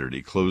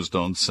Saturday, closed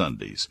on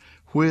Sundays.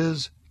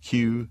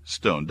 WhizQ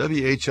Stone,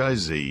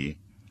 WHIZ-Q.com.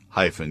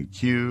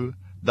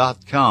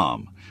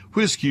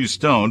 WhizQ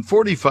Stone,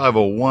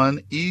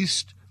 4501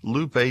 East,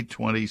 Loop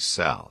 820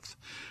 South.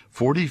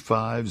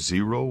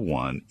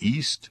 4501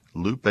 East,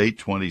 Loop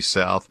 820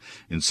 South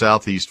in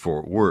Southeast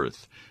Fort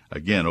Worth.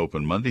 Again,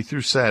 open Monday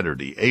through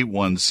Saturday,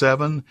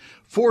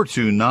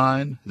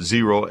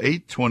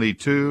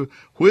 817-429-0822,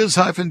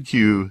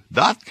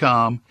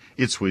 whiz-q.com.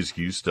 It's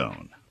WhizQ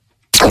Stone.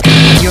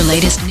 Your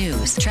latest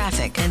news,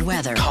 traffic, and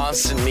weather.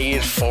 Constant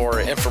need for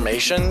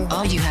information.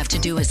 All you have to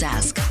do is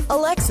ask.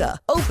 Alexa,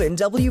 open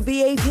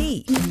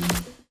WBAP.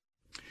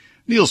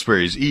 Neil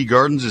Sperry's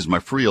eGardens is my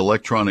free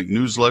electronic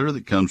newsletter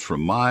that comes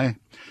from my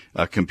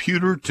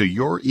computer to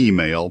your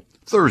email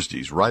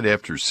Thursdays right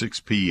after 6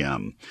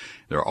 p.m.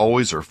 There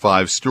always are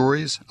 5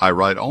 stories. I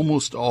write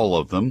almost all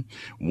of them.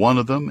 One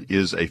of them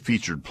is a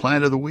featured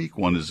plant of the week,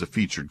 one is a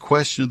featured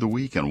question of the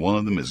week, and one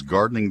of them is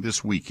Gardening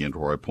This Weekend,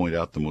 where I point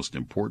out the most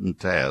important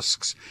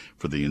tasks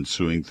for the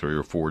ensuing 3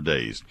 or 4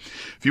 days.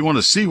 If you want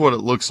to see what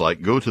it looks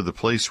like, go to the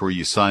place where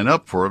you sign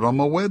up for it on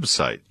my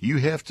website. You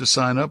have to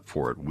sign up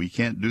for it. We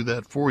can't do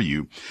that for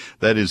you.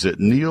 That is at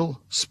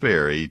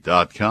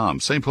neilsperry.com.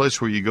 Same place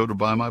where you go to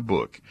buy my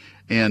book.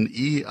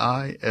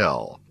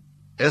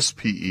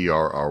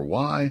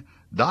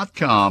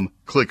 NeilSperry.com.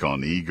 Click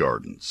on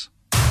eGardens.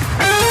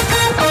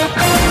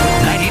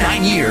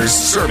 99 years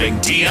serving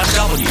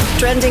DFW.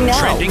 Trending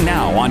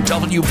now on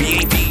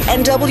WBAP.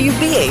 and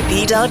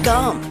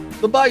WBAP.com.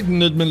 The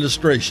Biden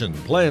administration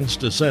plans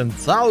to send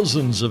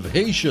thousands of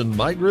Haitian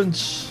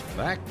migrants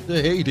back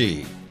to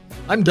Haiti.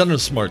 I'm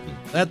Dennis Martin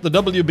at the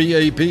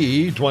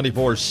WBAP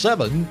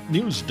 24/7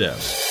 News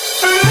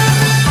Desk.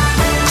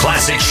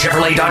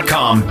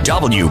 ClassicChevrolet.com,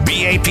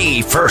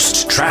 WBAP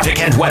First Traffic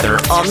and Weather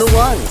On the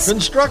ones.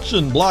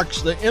 Construction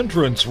blocks the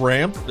entrance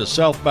ramp to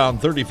southbound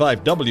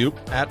 35W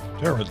at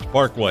Terrence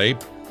Parkway.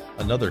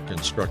 Another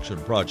construction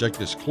project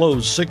has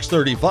closed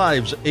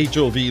 635's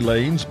HOV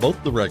lanes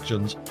both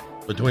directions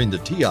between the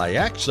TI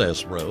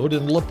Access Road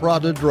and La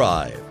Prada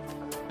Drive.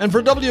 And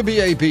for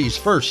WBAP's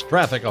First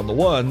Traffic on the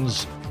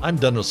Ones, I'm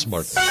Dennis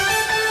Martin.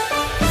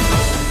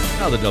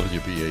 Now the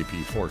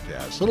WBAP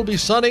forecast. It'll be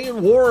sunny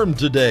and warm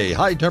today.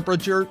 High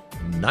temperature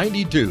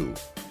 92.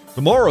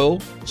 Tomorrow,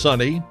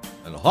 sunny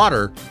and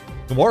hotter.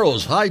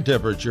 Tomorrow's high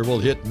temperature will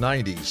hit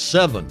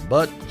 97,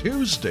 but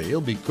Tuesday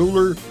it'll be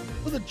cooler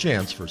with a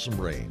chance for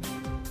some rain.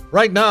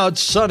 Right now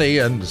it's sunny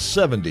and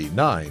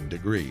 79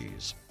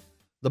 degrees.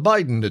 The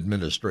Biden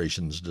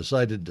administration's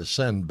decided to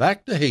send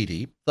back to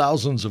Haiti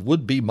thousands of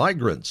would-be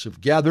migrants who've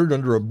gathered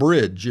under a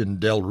bridge in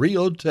Del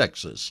Rio,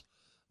 Texas.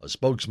 A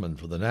spokesman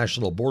for the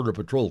National Border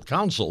Patrol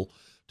Council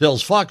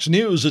tells Fox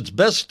News it's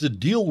best to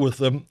deal with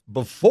them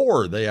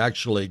before they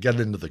actually get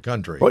into the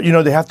country.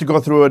 Well, they have to go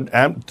through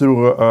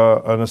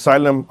an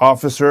asylum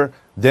officer,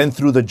 then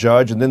through the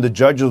judge, and then the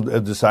judge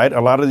will decide.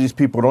 A lot of these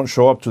people don't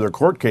show up to their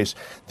court case.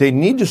 They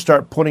need to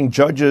start putting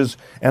judges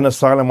and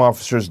asylum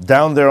officers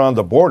down there on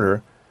the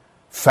border,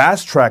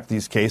 fast-track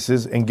these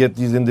cases, and get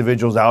these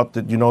individuals out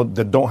that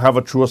don't have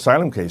a true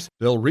asylum case.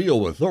 Del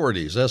Rio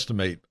authorities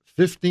estimate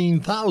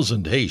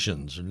 15,000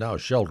 Haitians are now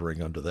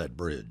sheltering under that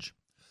bridge.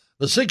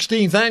 The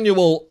 16th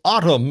annual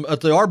Autumn at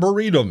the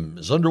Arboretum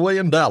is underway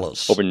in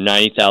Dallas. Over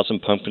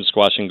 90,000 pumpkin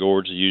squash and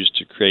gourds are used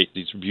to create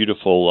these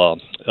beautiful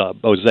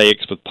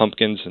mosaics with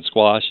pumpkins and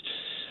squash.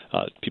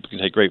 People can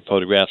take great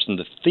photographs, and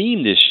the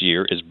theme this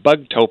year is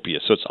Bugtopia,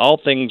 so it's all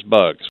things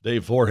bugs.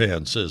 Dave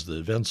Forehand says the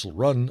events will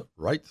run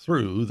right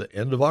through the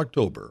end of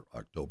October,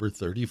 October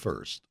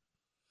 31st.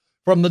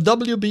 From the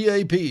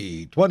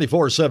WBAP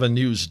 24/7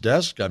 News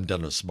Desk, I'm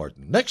Dennis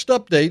Martin. Next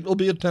update will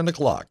be at 10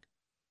 o'clock.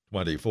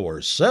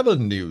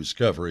 24/7 news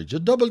coverage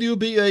at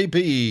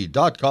WBAP.com.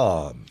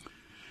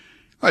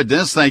 All right,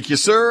 Dennis, thank you,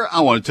 sir. I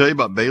want to tell you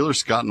about Baylor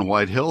Scott and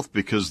White Health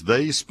because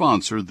they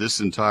sponsor this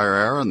entire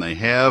hour, and they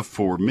have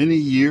for many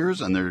years,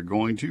 and they're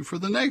going to for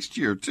the next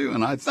year, too,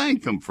 and I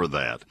thank them for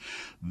that.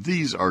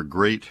 These are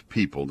great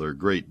people. They're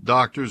great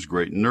doctors,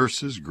 great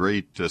nurses,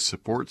 great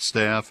support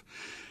staff,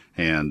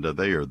 and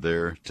they are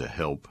there to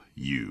help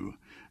you.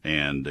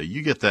 And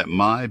you get that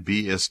My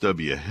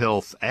BSW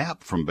Health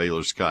app from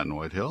Baylor Scott and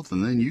White Health,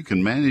 and then you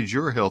can manage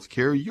your health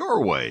care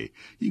your way.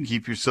 You can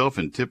keep yourself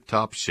in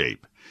tip-top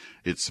shape.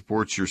 It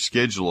supports your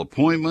schedule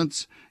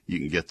appointments. You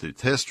can get the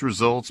test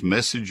results,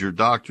 message your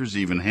doctors,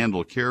 even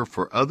handle care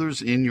for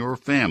others in your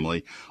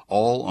family,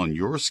 all on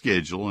your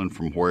schedule and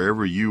from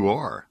wherever you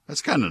are.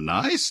 That's kind of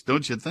nice,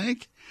 don't you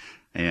think?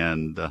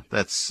 And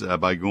that's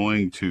by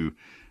going to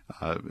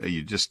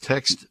you just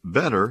text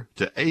BETTER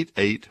to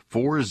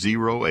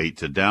 88408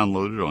 to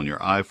download it on your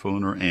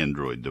iPhone or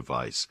Android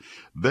device.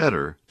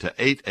 BETTER to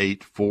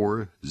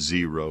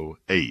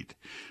 88408.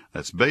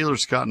 That's Baylor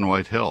Scott and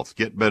White Health.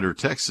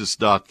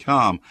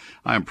 GetBetterTexas.com.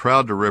 I am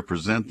proud to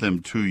represent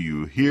them to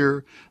you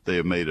here. They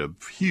have made a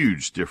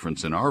huge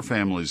difference in our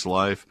family's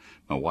life.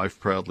 My wife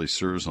proudly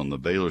serves on the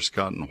Baylor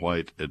Scott and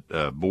White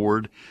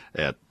board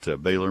at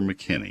Baylor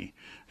McKinney.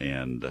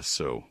 And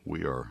so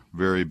we are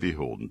very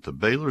beholden to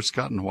Baylor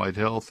Scott and White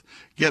Health.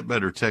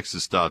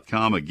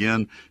 GetBetterTexas.com.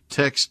 Again,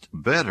 text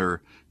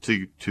BETTER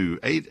to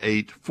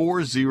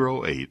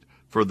 88408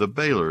 for the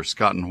Baylor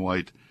Scott and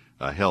White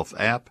Health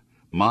app,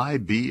 My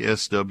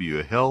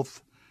BSW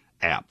Health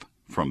app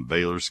from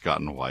Baylor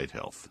Scott and White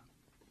Health.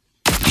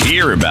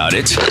 Hear about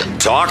it.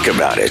 Talk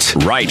about it.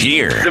 Right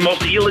here. The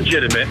most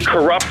illegitimate,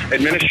 corrupt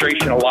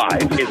administration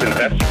alive is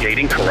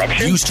investigating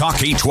corruption. News Talk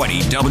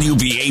 820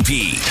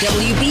 WBAP.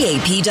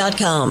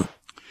 WBAP.com.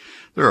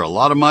 There are a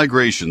lot of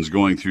migrations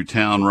going through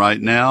town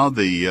right now.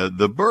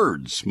 The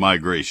birds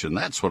migration,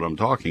 that's what I'm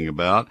talking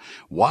about.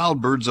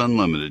 Wild Birds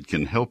Unlimited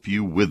can help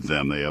you with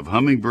them. They have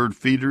hummingbird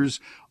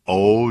feeders.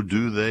 Oh,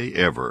 do they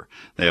ever.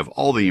 They have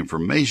all the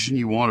information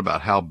you want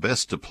about how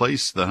best to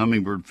place the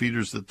hummingbird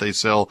feeders that they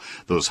sell.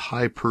 Those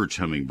high perch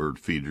hummingbird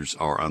feeders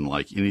are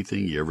unlike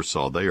anything you ever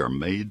saw. They are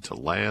made to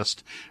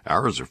last.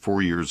 Ours are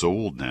 4 years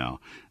old now,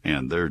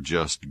 and they're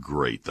just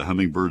great. The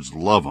hummingbirds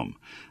love them.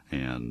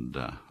 And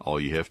all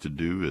you have to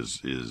do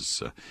is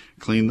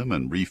clean them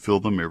and refill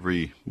them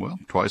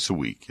twice a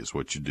week is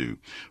what you do.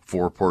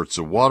 4 parts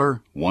of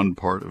water, 1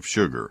 part of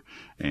sugar,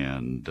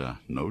 and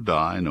no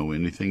dye, no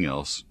anything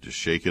else. Just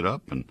shake it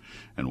up, and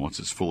once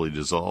it's fully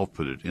dissolved,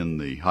 put it in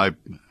the high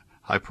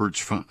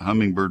perch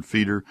hummingbird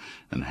feeder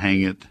and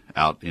hang it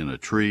out in a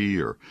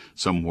tree or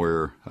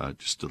somewhere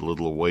just a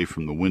little away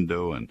from the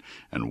window and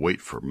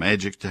wait for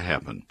magic to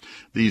happen.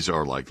 These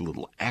are like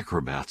little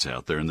acrobats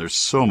out there, and they're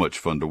so much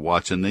fun to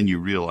watch. And then you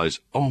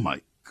realize, oh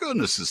my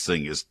goodness, this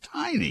thing is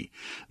tiny.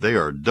 They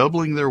are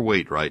doubling their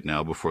weight right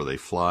now before they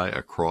fly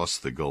across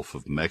the Gulf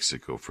of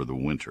Mexico for the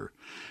winter.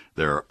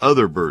 There are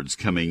other birds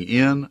coming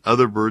in,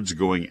 other birds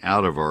going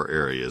out of our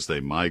area as they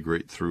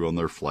migrate through on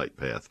their flight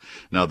path.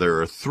 Now, there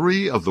are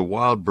 3 of the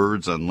Wild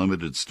Birds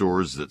Unlimited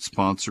stores that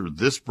sponsor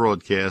this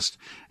broadcast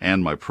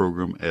and my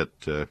program at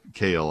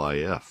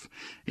KLIF.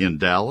 In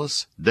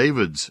Dallas,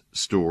 David's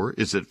store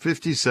is at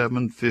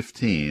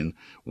 5715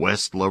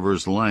 West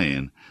Lovers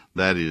Lane.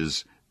 That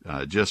is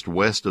just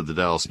west of the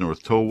Dallas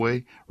North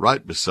Tollway,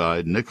 right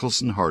beside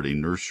Nicholson Hardy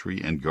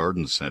Nursery and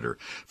Garden Center,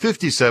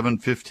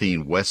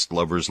 5715 West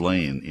Lovers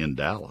Lane in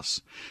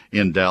Dallas.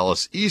 In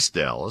Dallas, East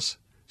Dallas,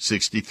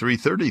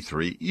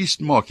 6333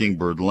 East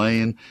Mockingbird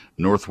Lane,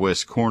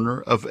 northwest corner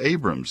of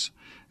Abrams.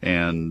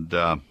 And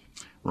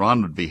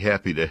Ron would be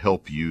happy to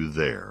help you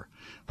there.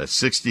 That's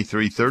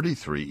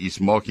 6333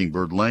 East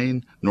Mockingbird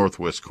Lane,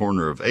 northwest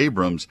corner of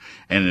Abrams.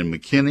 And in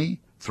McKinney,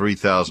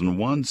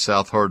 3001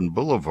 South Hardin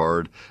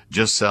Boulevard,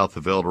 just south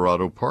of El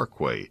Dorado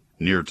Parkway,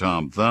 near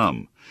Tom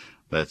Thumb.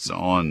 That's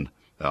on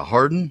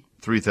Hardin,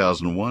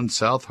 3001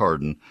 South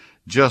Hardin,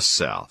 just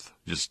south,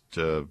 just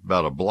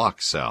about a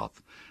block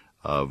south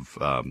of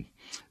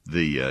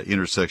the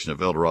intersection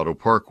of El Dorado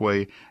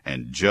Parkway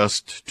and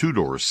just 2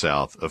 doors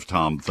south of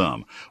Tom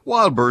Thumb.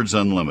 Wild Birds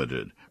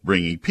Unlimited,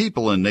 bringing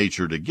people and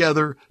nature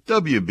together,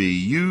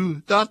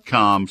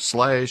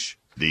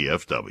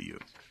 WBU.com/DFW.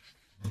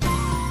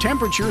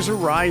 Temperatures are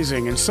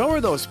rising, and so are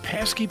those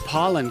pesky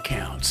pollen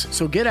counts.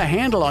 So get a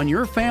handle on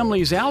your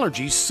family's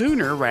allergies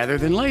sooner rather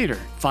than later.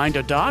 Find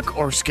a doc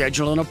or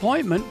schedule an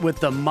appointment with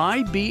the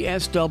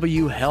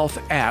MyBSW Health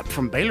app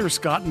from Baylor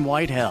Scott &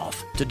 White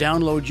Health. To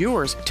download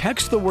yours,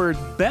 text the word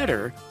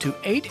BETTER to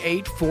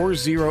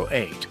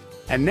 88408.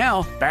 And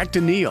now, back to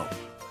Neil.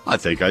 I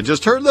think I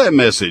just heard that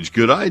message.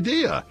 Good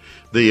idea.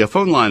 The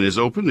phone line is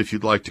open. If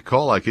you'd like to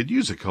call, I could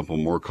use a couple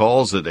more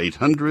calls at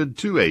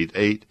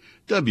 800-288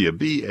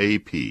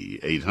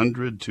 WBAP,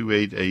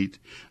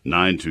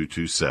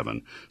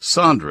 800-288-9227.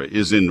 Sandra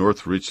is in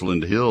North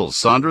Richland Hills.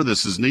 Sandra,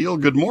 this is Neil.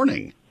 Good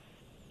morning.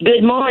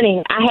 Good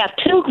morning. I have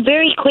 2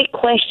 very quick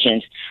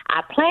questions.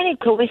 I planted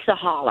Carissa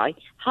holly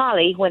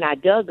when I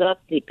dug up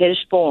the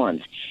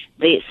pittosporums.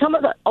 Some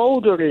of the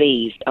older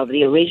leaves of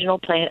the original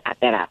plant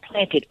that I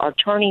planted are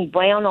turning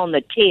brown on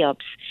the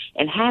tips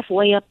and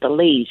halfway up the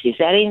leaves. Is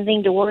that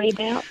anything to worry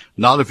about?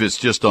 Not if it's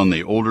just on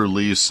the older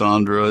leaves,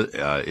 Sandra.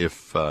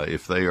 If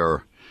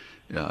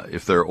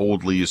they're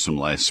old leaves from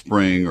last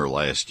spring or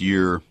last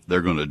year,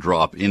 they're going to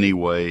drop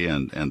anyway,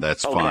 and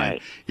that's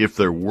fine. If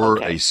there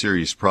were a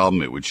serious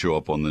problem, it would show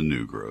up on the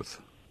new growth.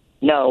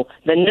 No,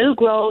 the new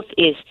growth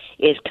is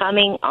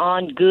coming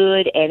on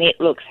good, and it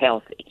looks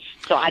healthy,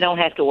 so I don't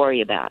have to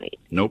worry about it.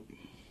 Nope.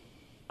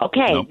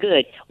 Okay, nope.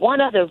 Good. One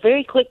other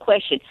very quick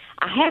question.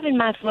 I have in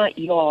my front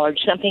yard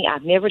something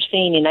I've never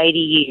seen in 80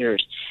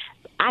 years.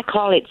 I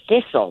call it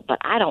thistle, but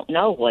I don't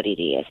know what it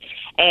is.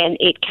 And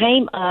it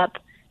came up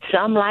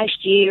some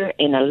last year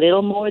and a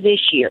little more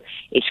this year.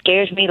 It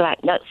scares me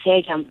like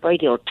nutsedge. I'm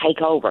afraid it'll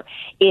take over.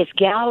 Is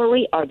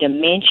Gallery or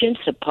Dimension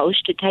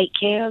supposed to take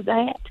care of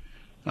that?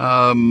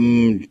 I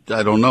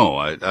don't know.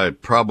 I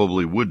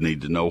probably would need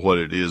to know what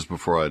it is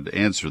before I'd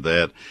answer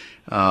that.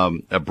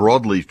 A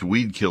broadleaf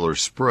weed killer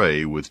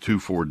spray with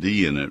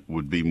 2,4-D in it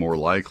would be more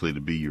likely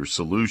to be your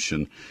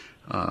solution.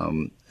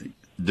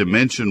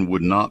 Dimension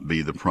would not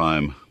be the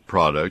prime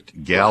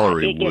product.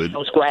 Gallery would. It gets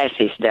those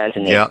grasses,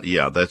 doesn't it?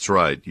 Yeah, that's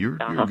right. You're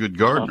a good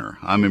gardener.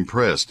 I'm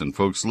impressed, and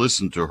folks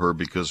listen to her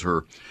because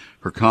her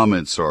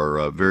comments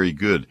are very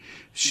good.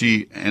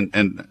 She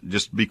and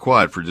just be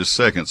quiet for just a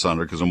second,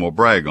 Sandra, because I'm gonna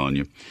brag on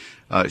you.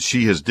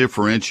 She has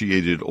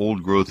differentiated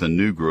old growth and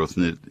new growth,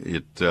 and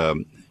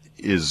it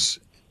is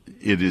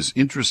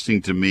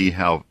interesting to me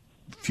how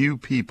few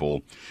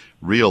people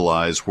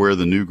realize where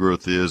the new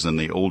growth is and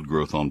the old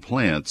growth on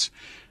plants.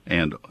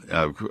 And,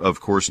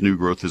 of course, new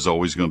growth is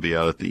always going to be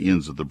out at the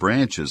ends of the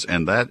branches,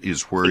 and that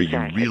is where you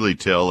really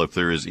tell if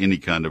there is any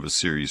kind of a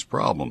serious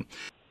problem.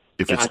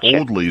 If it's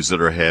old leaves that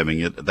are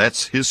having it,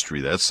 that's history.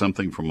 That's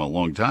something from a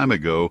long time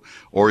ago,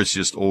 or it's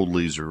just old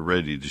leaves are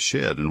ready to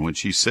shed. And when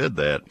she said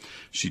that,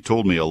 she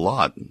told me a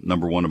lot,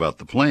 number one, about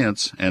the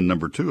plants, and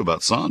number two,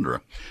 about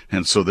Sandra.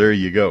 And so there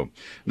you go.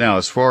 Now,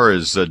 as far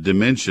as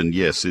Dimension,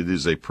 yes, it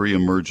is a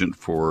pre-emergent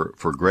for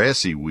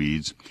grassy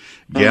weeds.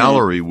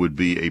 Gallery would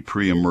be a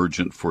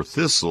pre-emergent for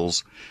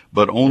thistles,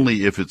 but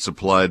only if it's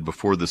applied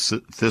before the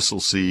thistle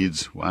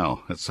seeds,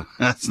 wow,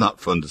 that's not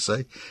fun to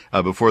say,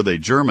 before they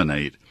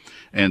germinate.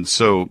 And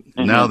so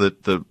now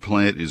that the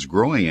plant is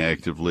growing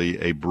actively,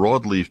 a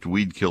broadleaf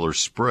weed killer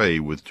spray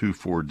with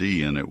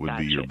 2,4-D in it would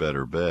be your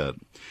better bet.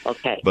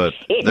 Okay. But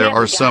there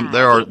are some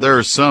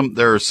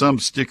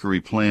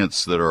stickery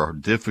plants that are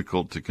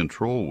difficult to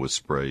control with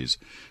sprays.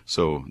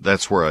 So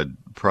that's where I'd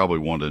probably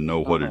want to know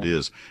what it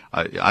is.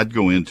 I'd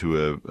go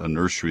into a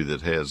nursery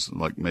that has,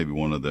 like maybe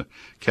one of the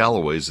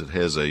Callaways that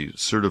has a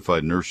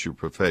certified nursery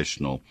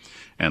professional,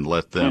 and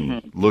let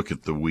them look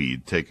at the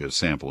weed, take a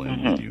sample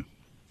in with you.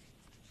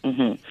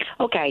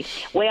 Okay.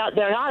 Well,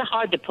 they're not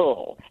hard to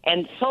pull,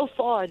 and so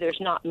far there's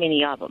not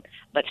many of them.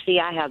 But see,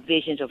 I have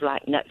visions of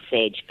like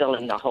nutsedge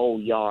filling the whole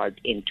yard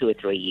in 2 or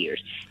 3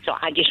 years. So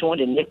I just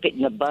wanted to nip it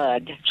in the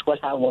bud. That's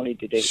what I wanted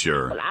to do.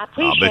 Sure. Well, I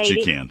appreciate I'll bet you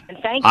it, can. and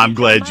thank I'm you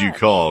glad so you much.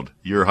 called.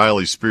 You're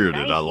highly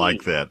spirited. Thank I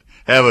like you. that.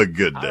 Have a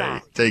good All day.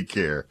 right. Take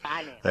care.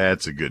 Bye now.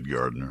 That's a good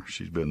gardener.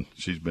 She's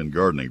been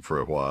gardening for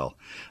a while.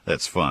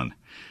 That's fun.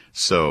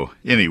 So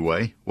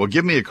anyway, well,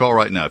 give me a call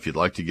right now if you'd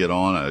like to get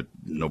on.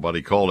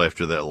 Nobody called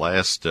after that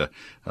last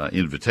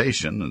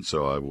invitation, and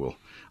so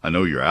I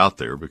know you're out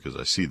there because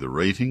I see the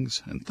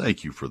ratings, and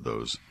thank you for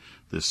those.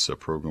 This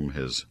program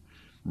has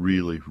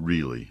really,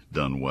 really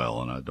done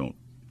well, and I don't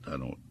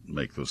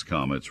make those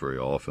comments very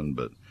often,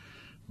 but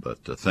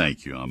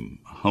thank you. I'm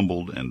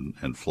humbled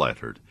and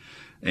flattered,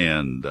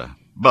 and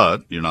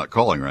but you're not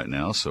calling right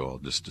now, so I'll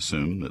just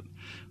assume that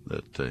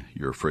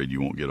you're afraid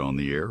you won't get on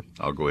the air.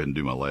 I'll go ahead and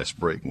do my last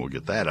break, and we'll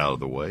get that out of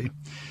the way.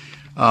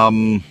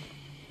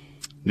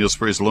 Neil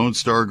Sperry's Lone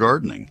Star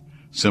Gardening.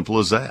 Simple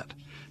as that.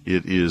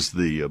 It is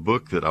the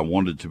book that I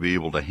wanted to be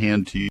able to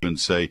hand to you and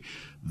say,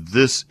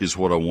 this is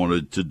what I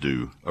wanted to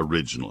do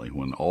originally.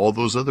 When all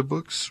those other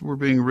books were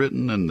being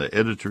written and the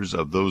editors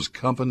of those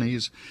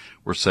companies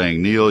were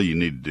saying, Neil, you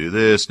need to do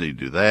this, need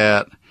to do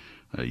that.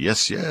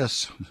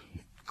 Yes.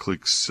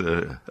 Clicks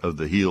of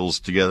the heels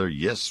together.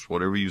 Yes,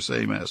 whatever you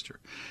say, Master.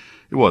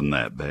 It wasn't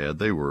that bad.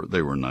 They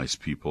were nice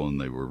people,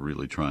 and they were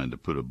really trying to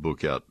put a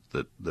book out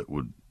that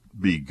would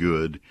be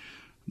good.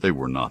 They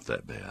were not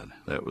that bad.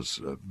 That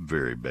was a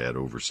very bad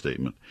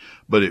overstatement.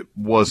 But it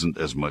wasn't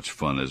as much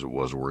fun as it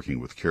was working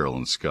with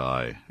Carolyn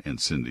Skye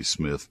and Cindy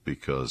Smith,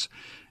 because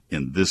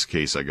in this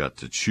case I got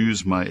to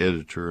choose my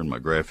editor and my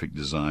graphic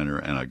designer,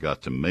 and I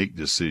got to make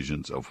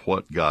decisions of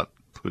what got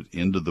put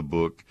into the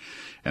book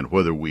and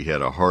whether we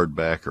had a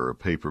hardback or a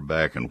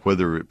paperback, and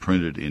whether it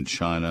printed in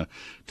China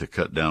to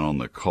cut down on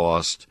the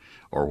cost,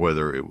 or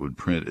whether it would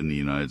print in the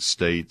United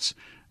States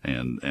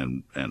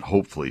and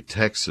hopefully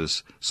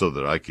Texas, so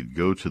that I could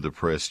go to the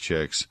press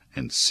checks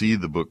and see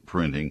the book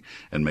printing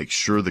and make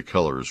sure the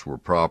colors were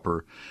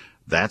proper.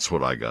 That's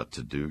what I got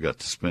to do. Got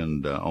to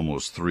spend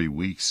almost 3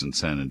 weeks in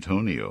San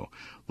Antonio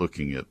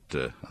looking at,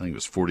 I think it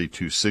was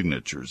 42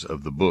 signatures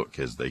of the book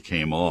as they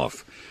came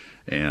off.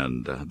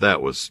 And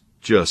that was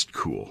just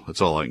cool.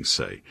 That's all I can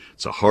say.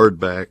 It's a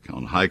hardback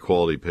on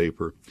high-quality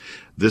paper.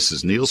 This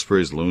is Neil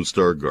Sperry's Lone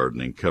Star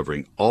Gardening,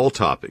 covering all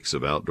topics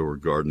of outdoor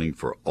gardening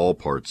for all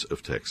parts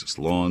of Texas.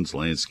 Lawns,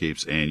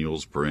 landscapes,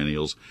 annuals,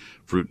 perennials,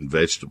 fruit and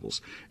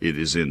vegetables. It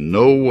is in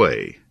no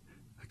way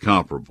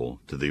comparable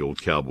to the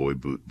old Cowboy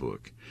Boot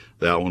book.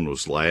 That one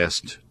was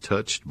last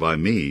touched by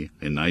me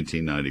in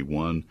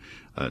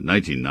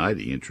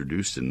 1990,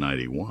 introduced in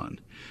 91.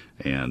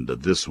 And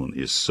this one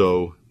is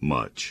so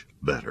much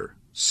better.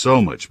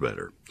 So much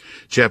better.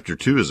 Chapter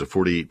 2 is a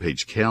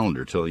 48-page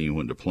calendar telling you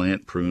when to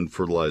plant, prune,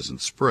 fertilize, and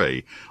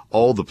spray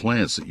all the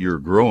plants that you're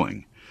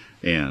growing.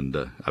 And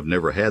I've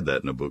never had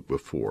that in a book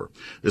before.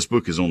 This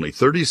book is only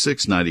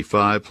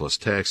 $36.95 plus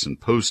tax and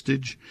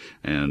postage,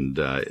 and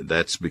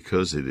that's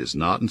because it is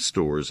not in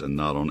stores and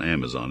not on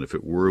Amazon. If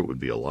it were, it would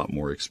be a lot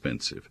more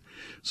expensive.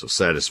 So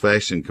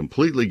satisfaction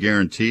completely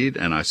guaranteed,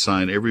 and I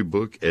sign every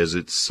book as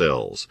it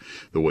sells.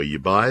 The way you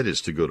buy it is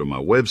to go to my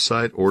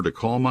website or to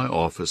call my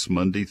office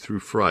Monday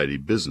through Friday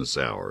business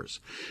hours.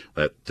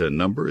 That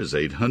number is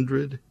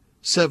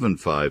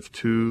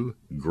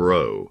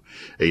 800-752-GROW.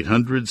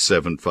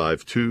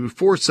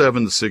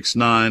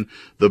 800-752-4769.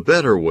 The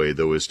better way,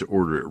 though, is to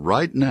order it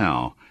right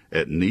now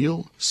at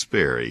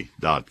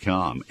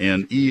neilsperry.com.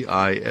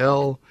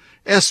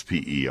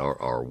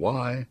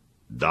 NeilSperry.com.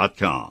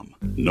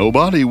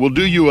 Nobody will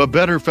do you a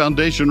better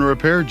foundation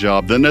repair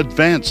job than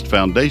Advanced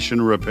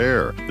Foundation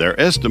Repair.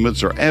 Their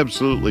estimates are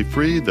absolutely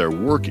free. Their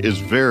work is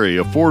very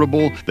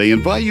affordable. They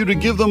invite you to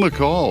give them a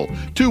call,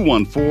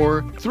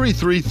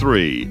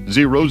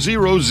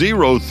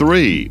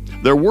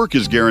 214-333-0003. Their work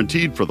is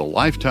guaranteed for the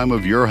lifetime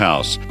of your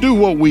house. Do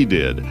what we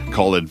did.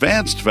 Call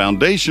Advanced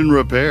Foundation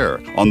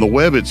Repair. On the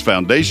web, it's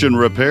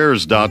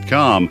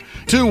foundationrepairs.com,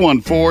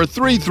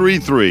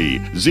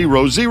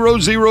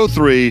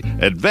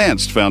 214-333-0003,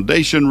 Advanced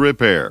Foundation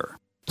Repair.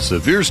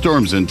 Severe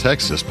storms in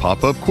Texas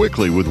pop up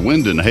quickly with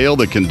wind and hail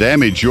that can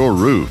damage your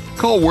roof.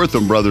 Call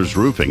Wortham Brothers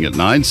Roofing at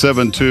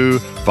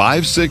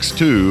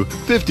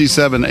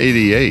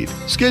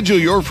 972-562-5788. Schedule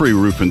your free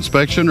roof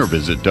inspection or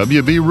visit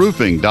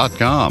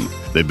wbroofing.com.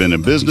 They've been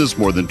in business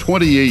more than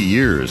 28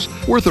 years.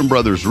 Wortham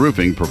Brothers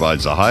Roofing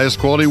provides the highest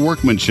quality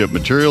workmanship,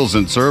 materials,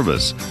 and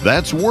service.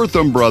 That's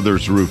Wortham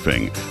Brothers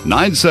Roofing,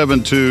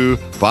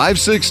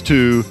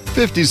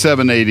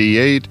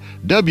 972-562-5788,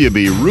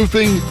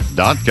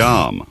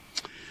 wbroofing.com.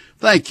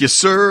 Thank you,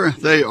 sir.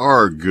 They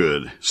are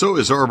good. So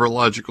is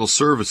Arborilogical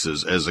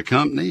Services as a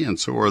company, and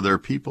so are their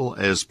people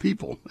as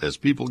people. As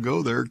people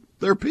go, they're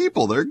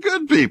people. They're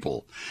good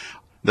people.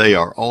 They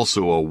are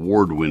also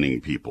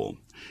award-winning people.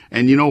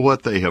 And you know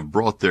what? They have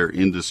brought their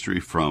industry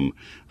from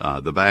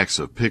the backs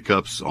of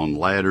pickups on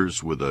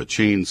ladders with a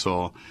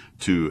chainsaw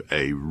to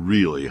a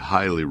really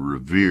highly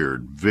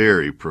revered,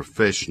 very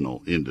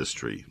professional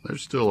industry. There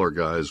still are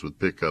guys with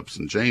pickups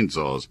and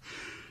chainsaws,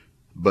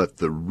 but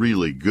the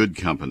really good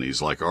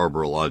companies like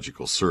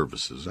Arborilogical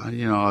Services, I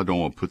don't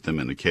want to put them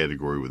in a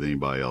category with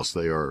anybody else.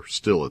 They are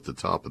still at the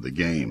top of the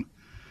game.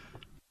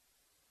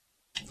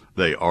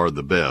 They are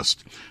the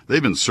best.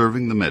 They've been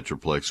serving the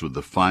Metroplex with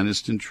the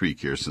finest in tree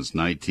care since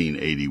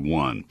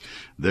 1981.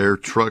 Their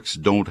trucks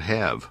don't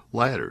have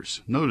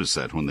ladders. Notice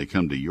that when they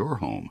come to your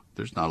home.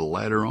 There's not a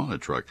ladder on a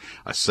truck.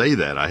 I say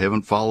that. I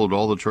haven't followed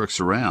all the trucks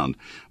around,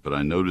 but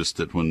I noticed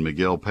that when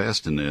Miguel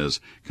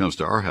Pastanez comes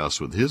to our house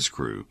with his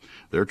crew,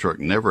 their truck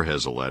never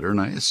has a ladder. And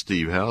I asked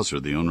Steve Hauser,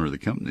 the owner of the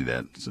company,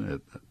 that.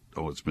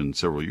 It's been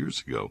several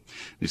years ago.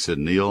 He said,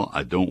 Neil,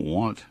 I don't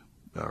want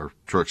our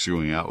trucks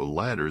going out with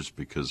ladders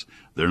because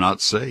they're not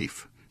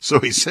safe. So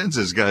he sends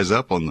his guys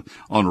up on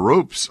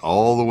ropes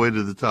all the way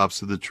to the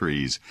tops of the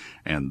trees,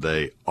 and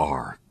they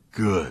are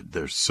good.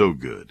 They're so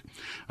good.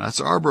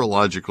 That's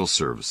Arborilogical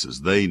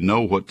Services. They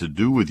know what to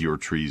do with your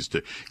trees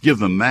to give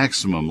them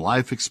maximum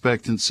life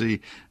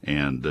expectancy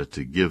and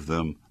to give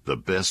them the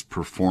best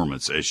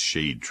performance as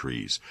shade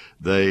trees.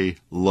 They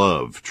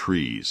love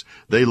trees.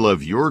 They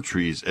love your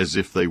trees as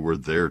if they were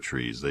their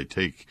trees. They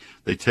take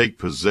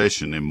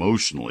possession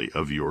emotionally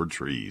of your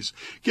trees.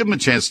 Give them a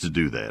chance to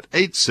do that.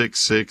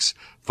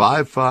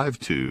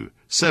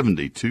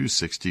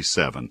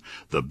 866-552-7267.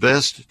 The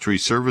best tree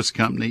service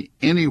company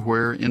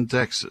anywhere in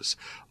Texas.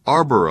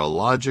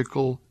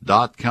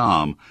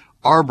 Arborilogical.com.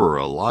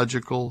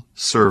 Arborilogical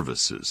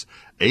Services.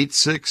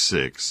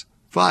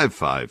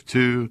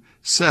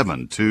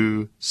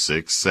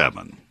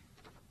 866-552-7267.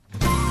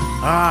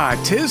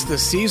 Ah, 'tis the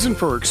season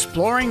for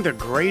exploring the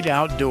great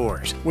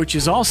outdoors, which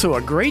is also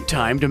a great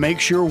time to make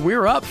sure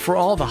we're up for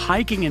all the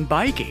hiking and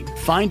biking.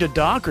 Find a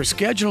doc or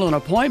schedule an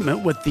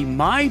appointment with the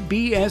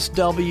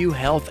MyBSW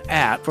Health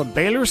app from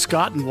Baylor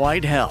Scott &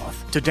 White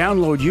Health. To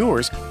download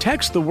yours,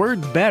 text the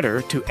word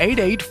BETTER to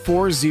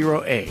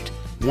 88408.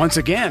 Once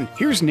again,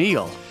 here's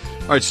Neil.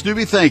 All right,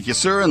 Stubby, thank you,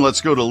 sir. And let's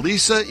go to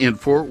Lisa in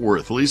Fort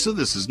Worth. Lisa,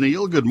 this is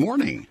Neil. Good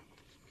morning.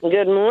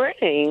 Good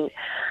morning.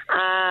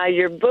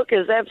 Your book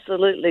is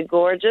absolutely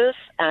gorgeous.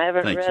 I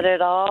haven't read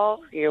it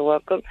all. You're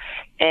welcome.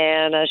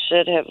 And I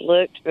should have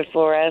looked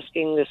before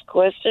asking this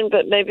question,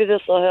 but maybe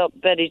this will help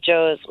Betty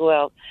Jo as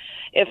well.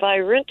 If I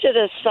rented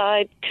a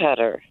side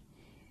cutter,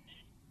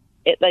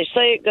 they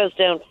say it goes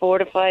down 4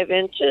 to 5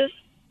 inches.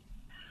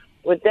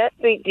 Would that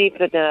be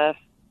deep enough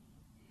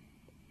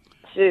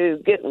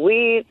to get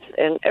weeds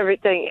and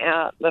everything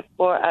out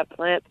before I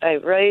plant a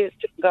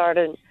raised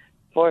garden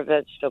for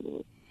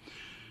vegetables?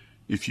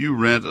 If you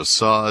rent a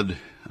sod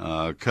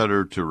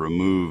cutter to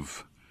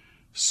remove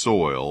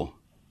soil,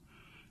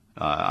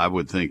 I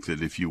would think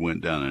that if you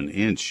went down an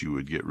inch, you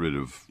would get rid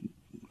of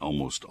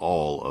almost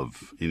all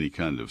of any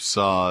kind of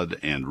sod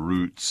and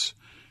roots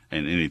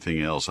and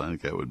anything else. I think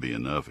that would be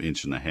enough, 1.5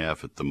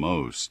 inches at the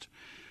most.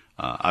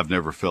 I've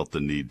never felt the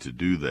need to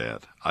do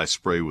that. I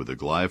spray with a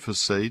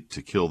glyphosate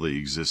to kill the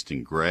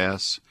existing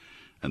grass,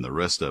 and the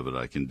rest of it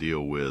I can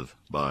deal with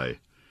by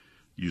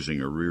using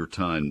a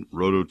rear-tine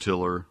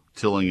rototiller,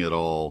 tilling it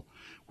all,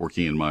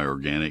 working in my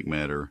organic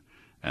matter,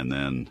 and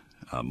then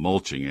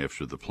mulching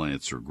after the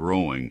plants are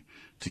growing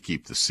to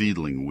keep the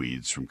seedling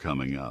weeds from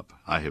coming up.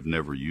 I have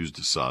never used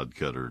a sod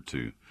cutter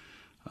to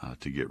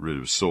get rid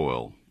of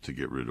soil, to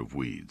get rid of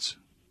weeds.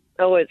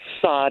 Oh, it's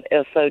sod,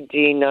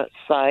 S-O-D, not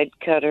side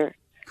cutter?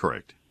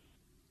 Correct.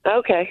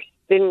 Okay.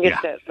 Didn't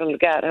get that from the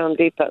guy at Home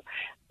Depot.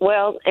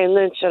 Well, and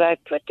then should I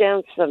put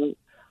down some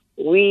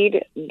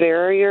weed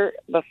barrier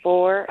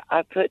before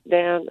I put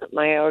down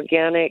my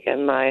organic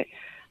and my,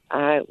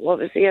 what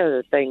was the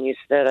other thing you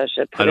said I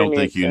should put in? I don't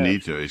think you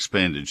need to.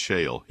 Expanded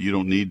shale. You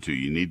don't need to.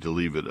 You need to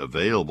leave it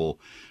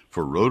available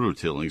for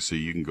rototilling so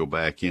you can go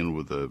back in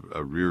with a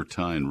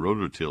rear-tine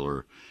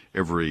rototiller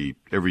every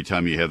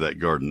time you have that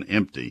garden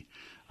empty.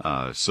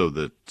 So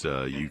that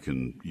you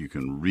can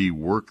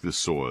rework the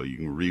soil.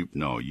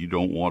 You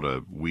don't want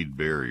a weed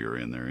barrier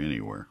in there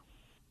anywhere.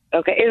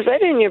 Okay, is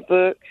that in your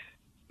book?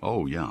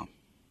 Oh, yeah.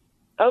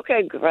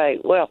 Okay,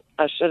 great. Well,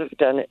 I should have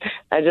done it.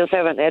 I just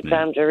haven't had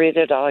time to read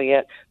it all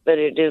yet, but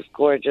it is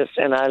gorgeous,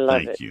 and I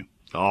love it. Thank you.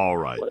 All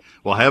right.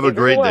 Well, have a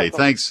great day.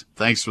 Thanks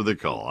for the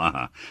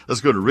call. Let's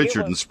go to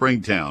Richard in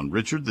Springtown.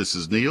 Richard, this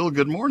is Neil.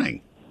 Good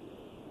morning.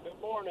 Good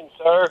morning,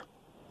 sir.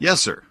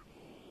 Yes, sir.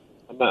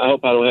 I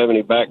hope I don't have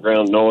any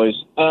background noise.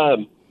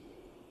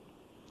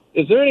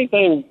 Is there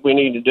anything we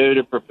need to do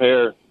to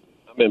prepare,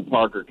 I'm in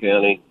Parker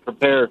County,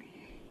 prepare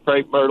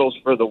crepe myrtles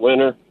for the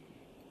winter?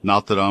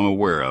 Not that I'm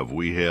aware of.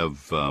 We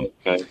have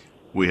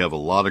we have a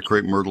lot of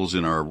crepe myrtles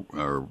in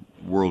our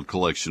World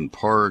Collection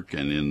Park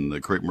and in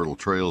the crepe myrtle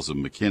trails of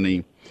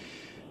McKinney.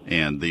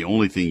 And the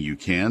only thing you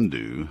can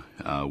do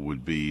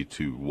would be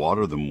to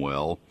water them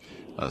well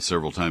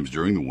several times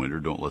during the winter.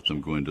 Don't let them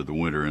go into the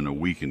winter in a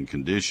weakened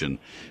condition.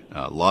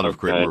 A lot of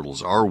crepe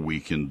myrtles are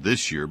weakened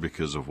this year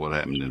because of what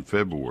happened in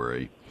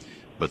February.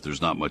 but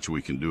there's not much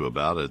we can do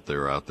about it.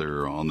 They're out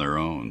there on their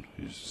own.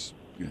 It's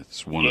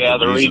one of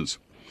the reasons.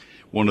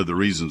 One of the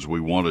reasons we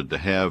wanted to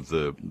have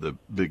the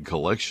big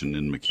collection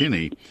in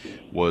McKinney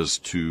was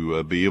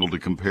to be able to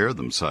compare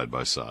them side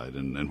by side,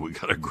 and we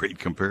got a great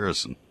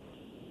comparison.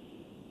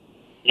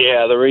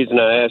 Yeah, the reason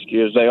I ask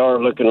you is they are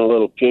looking a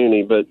little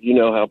puny, but you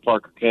know how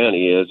Parker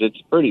County is.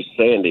 It's pretty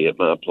sandy at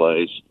my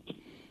place.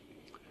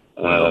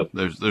 Well,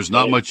 there's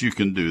not much you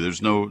can do.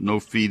 There's no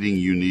feeding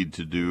you need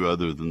to do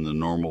other than the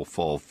normal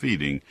fall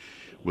feeding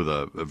with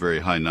a very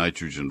high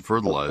nitrogen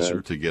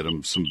fertilizer to get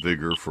them some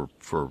vigor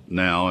for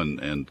now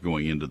and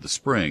going into the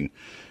spring,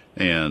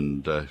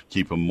 and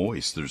keep them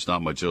moist. There's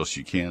not much else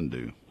you can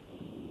do.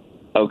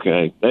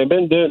 Okay.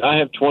 I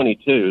have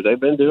 22. They've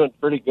been doing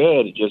pretty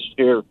good. Just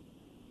here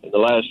in the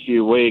last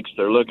few weeks,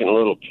 they're looking a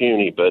little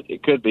puny, but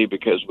it could be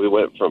because we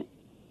went from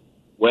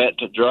wet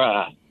to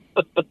dry.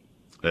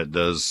 That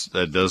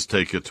does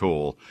take a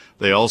toll.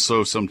 They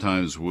also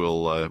sometimes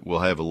will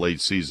have a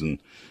late season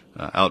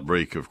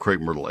outbreak of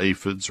crepe myrtle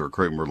aphids or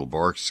crepe myrtle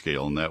bark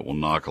scale, and that will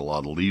knock a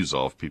lot of leaves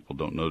off. People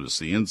don't notice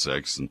the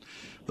insects and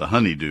the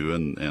honeydew,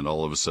 and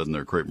all of a sudden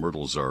their crepe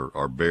myrtles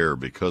are bare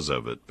because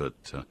of it. But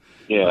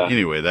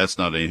anyway, that's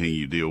not anything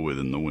you deal with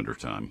in the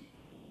wintertime.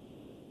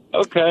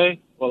 Okay.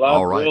 Well,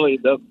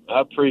 I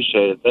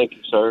appreciate it. Thank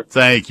you, sir.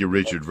 Thank you,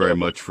 Richard, very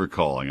much for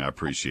calling. I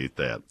appreciate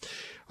that.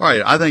 All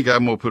right, I think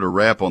I'm going to put a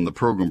wrap on the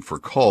program for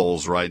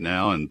calls right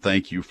now, and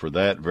thank you for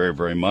that very,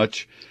 very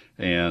much.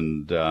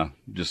 And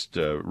just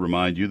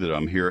remind you that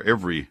I'm here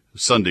every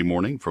Sunday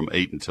morning from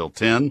 8 until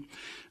 10.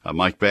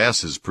 Mike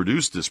Bass has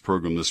produced this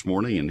program this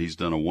morning, and he's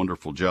done a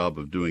wonderful job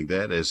of doing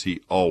that, as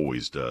he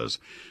always does.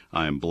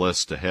 I am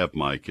blessed to have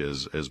Mike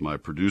as my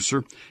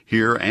producer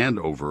here and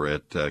over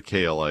at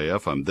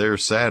KLIF. I'm there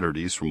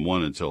Saturdays from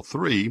 1 until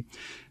 3.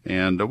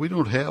 And we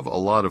don't have a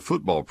lot of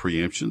football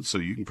preemption, so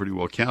you can pretty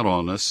well count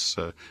on us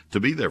to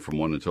be there from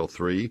 1 until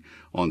 3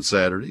 on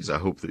Saturdays. I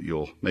hope that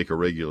you'll make a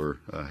regular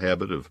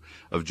habit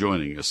of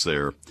joining us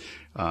there.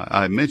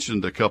 I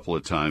mentioned a couple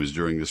of times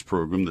during this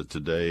program that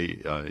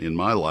today in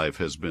my life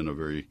has been a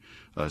very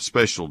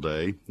special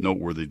day,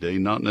 noteworthy day,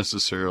 not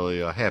necessarily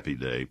a happy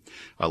day.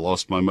 I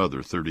lost my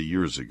mother 30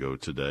 years ago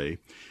today,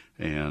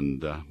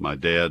 and my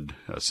dad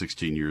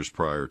 16 years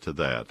prior to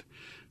that.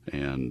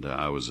 And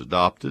I was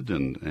adopted,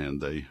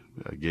 and they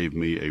gave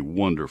me a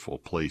wonderful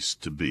place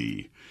to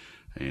be.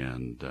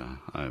 And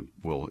I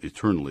will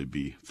eternally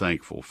be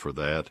thankful for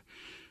that.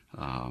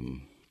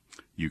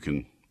 You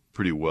can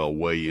pretty well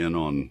weigh in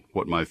on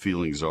what my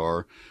feelings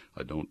are.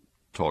 I don't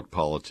talk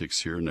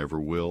politics here, never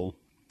will.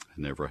 I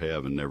never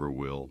have and never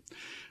will.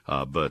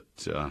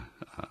 But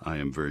I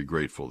am very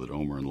grateful that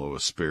Omer and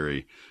Lois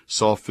Sperry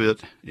saw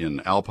fit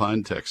in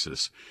Alpine,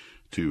 Texas,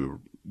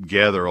 to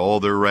gather all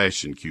their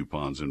ration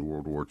coupons in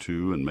World War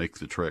II and make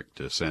the trek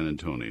to San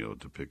Antonio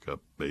to pick up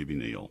baby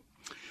Neil.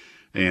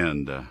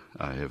 And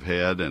I have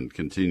had and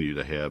continue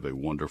to have a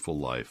wonderful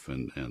life,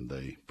 and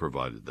they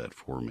provided that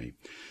for me.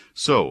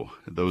 So,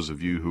 those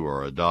of you who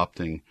are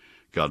adopting,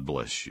 God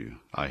bless you.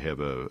 I have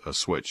a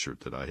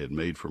sweatshirt that I had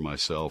made for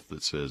myself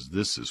that says,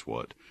 "This is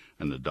what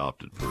an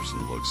adopted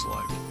person looks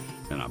like,"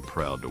 and I'm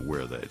proud to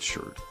wear that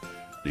shirt.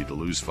 Need to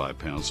lose 5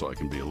 pounds so I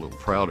can be a little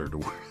prouder to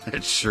wear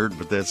that shirt,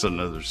 but that's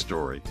another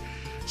story.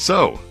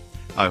 So,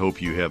 I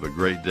hope you have a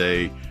great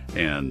day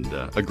and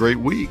a great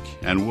week,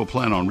 and we'll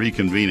plan on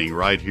reconvening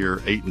right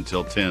here 8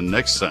 until 10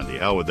 next Sunday.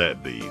 How would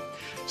that be?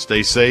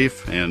 Stay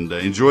safe and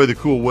enjoy the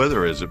cool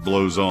weather as it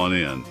blows on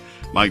in.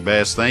 Mike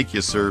Bass, thank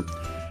you, sir.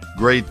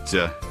 Great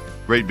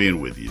being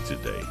with you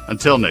today.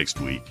 Until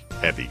next week,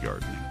 happy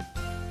gardening.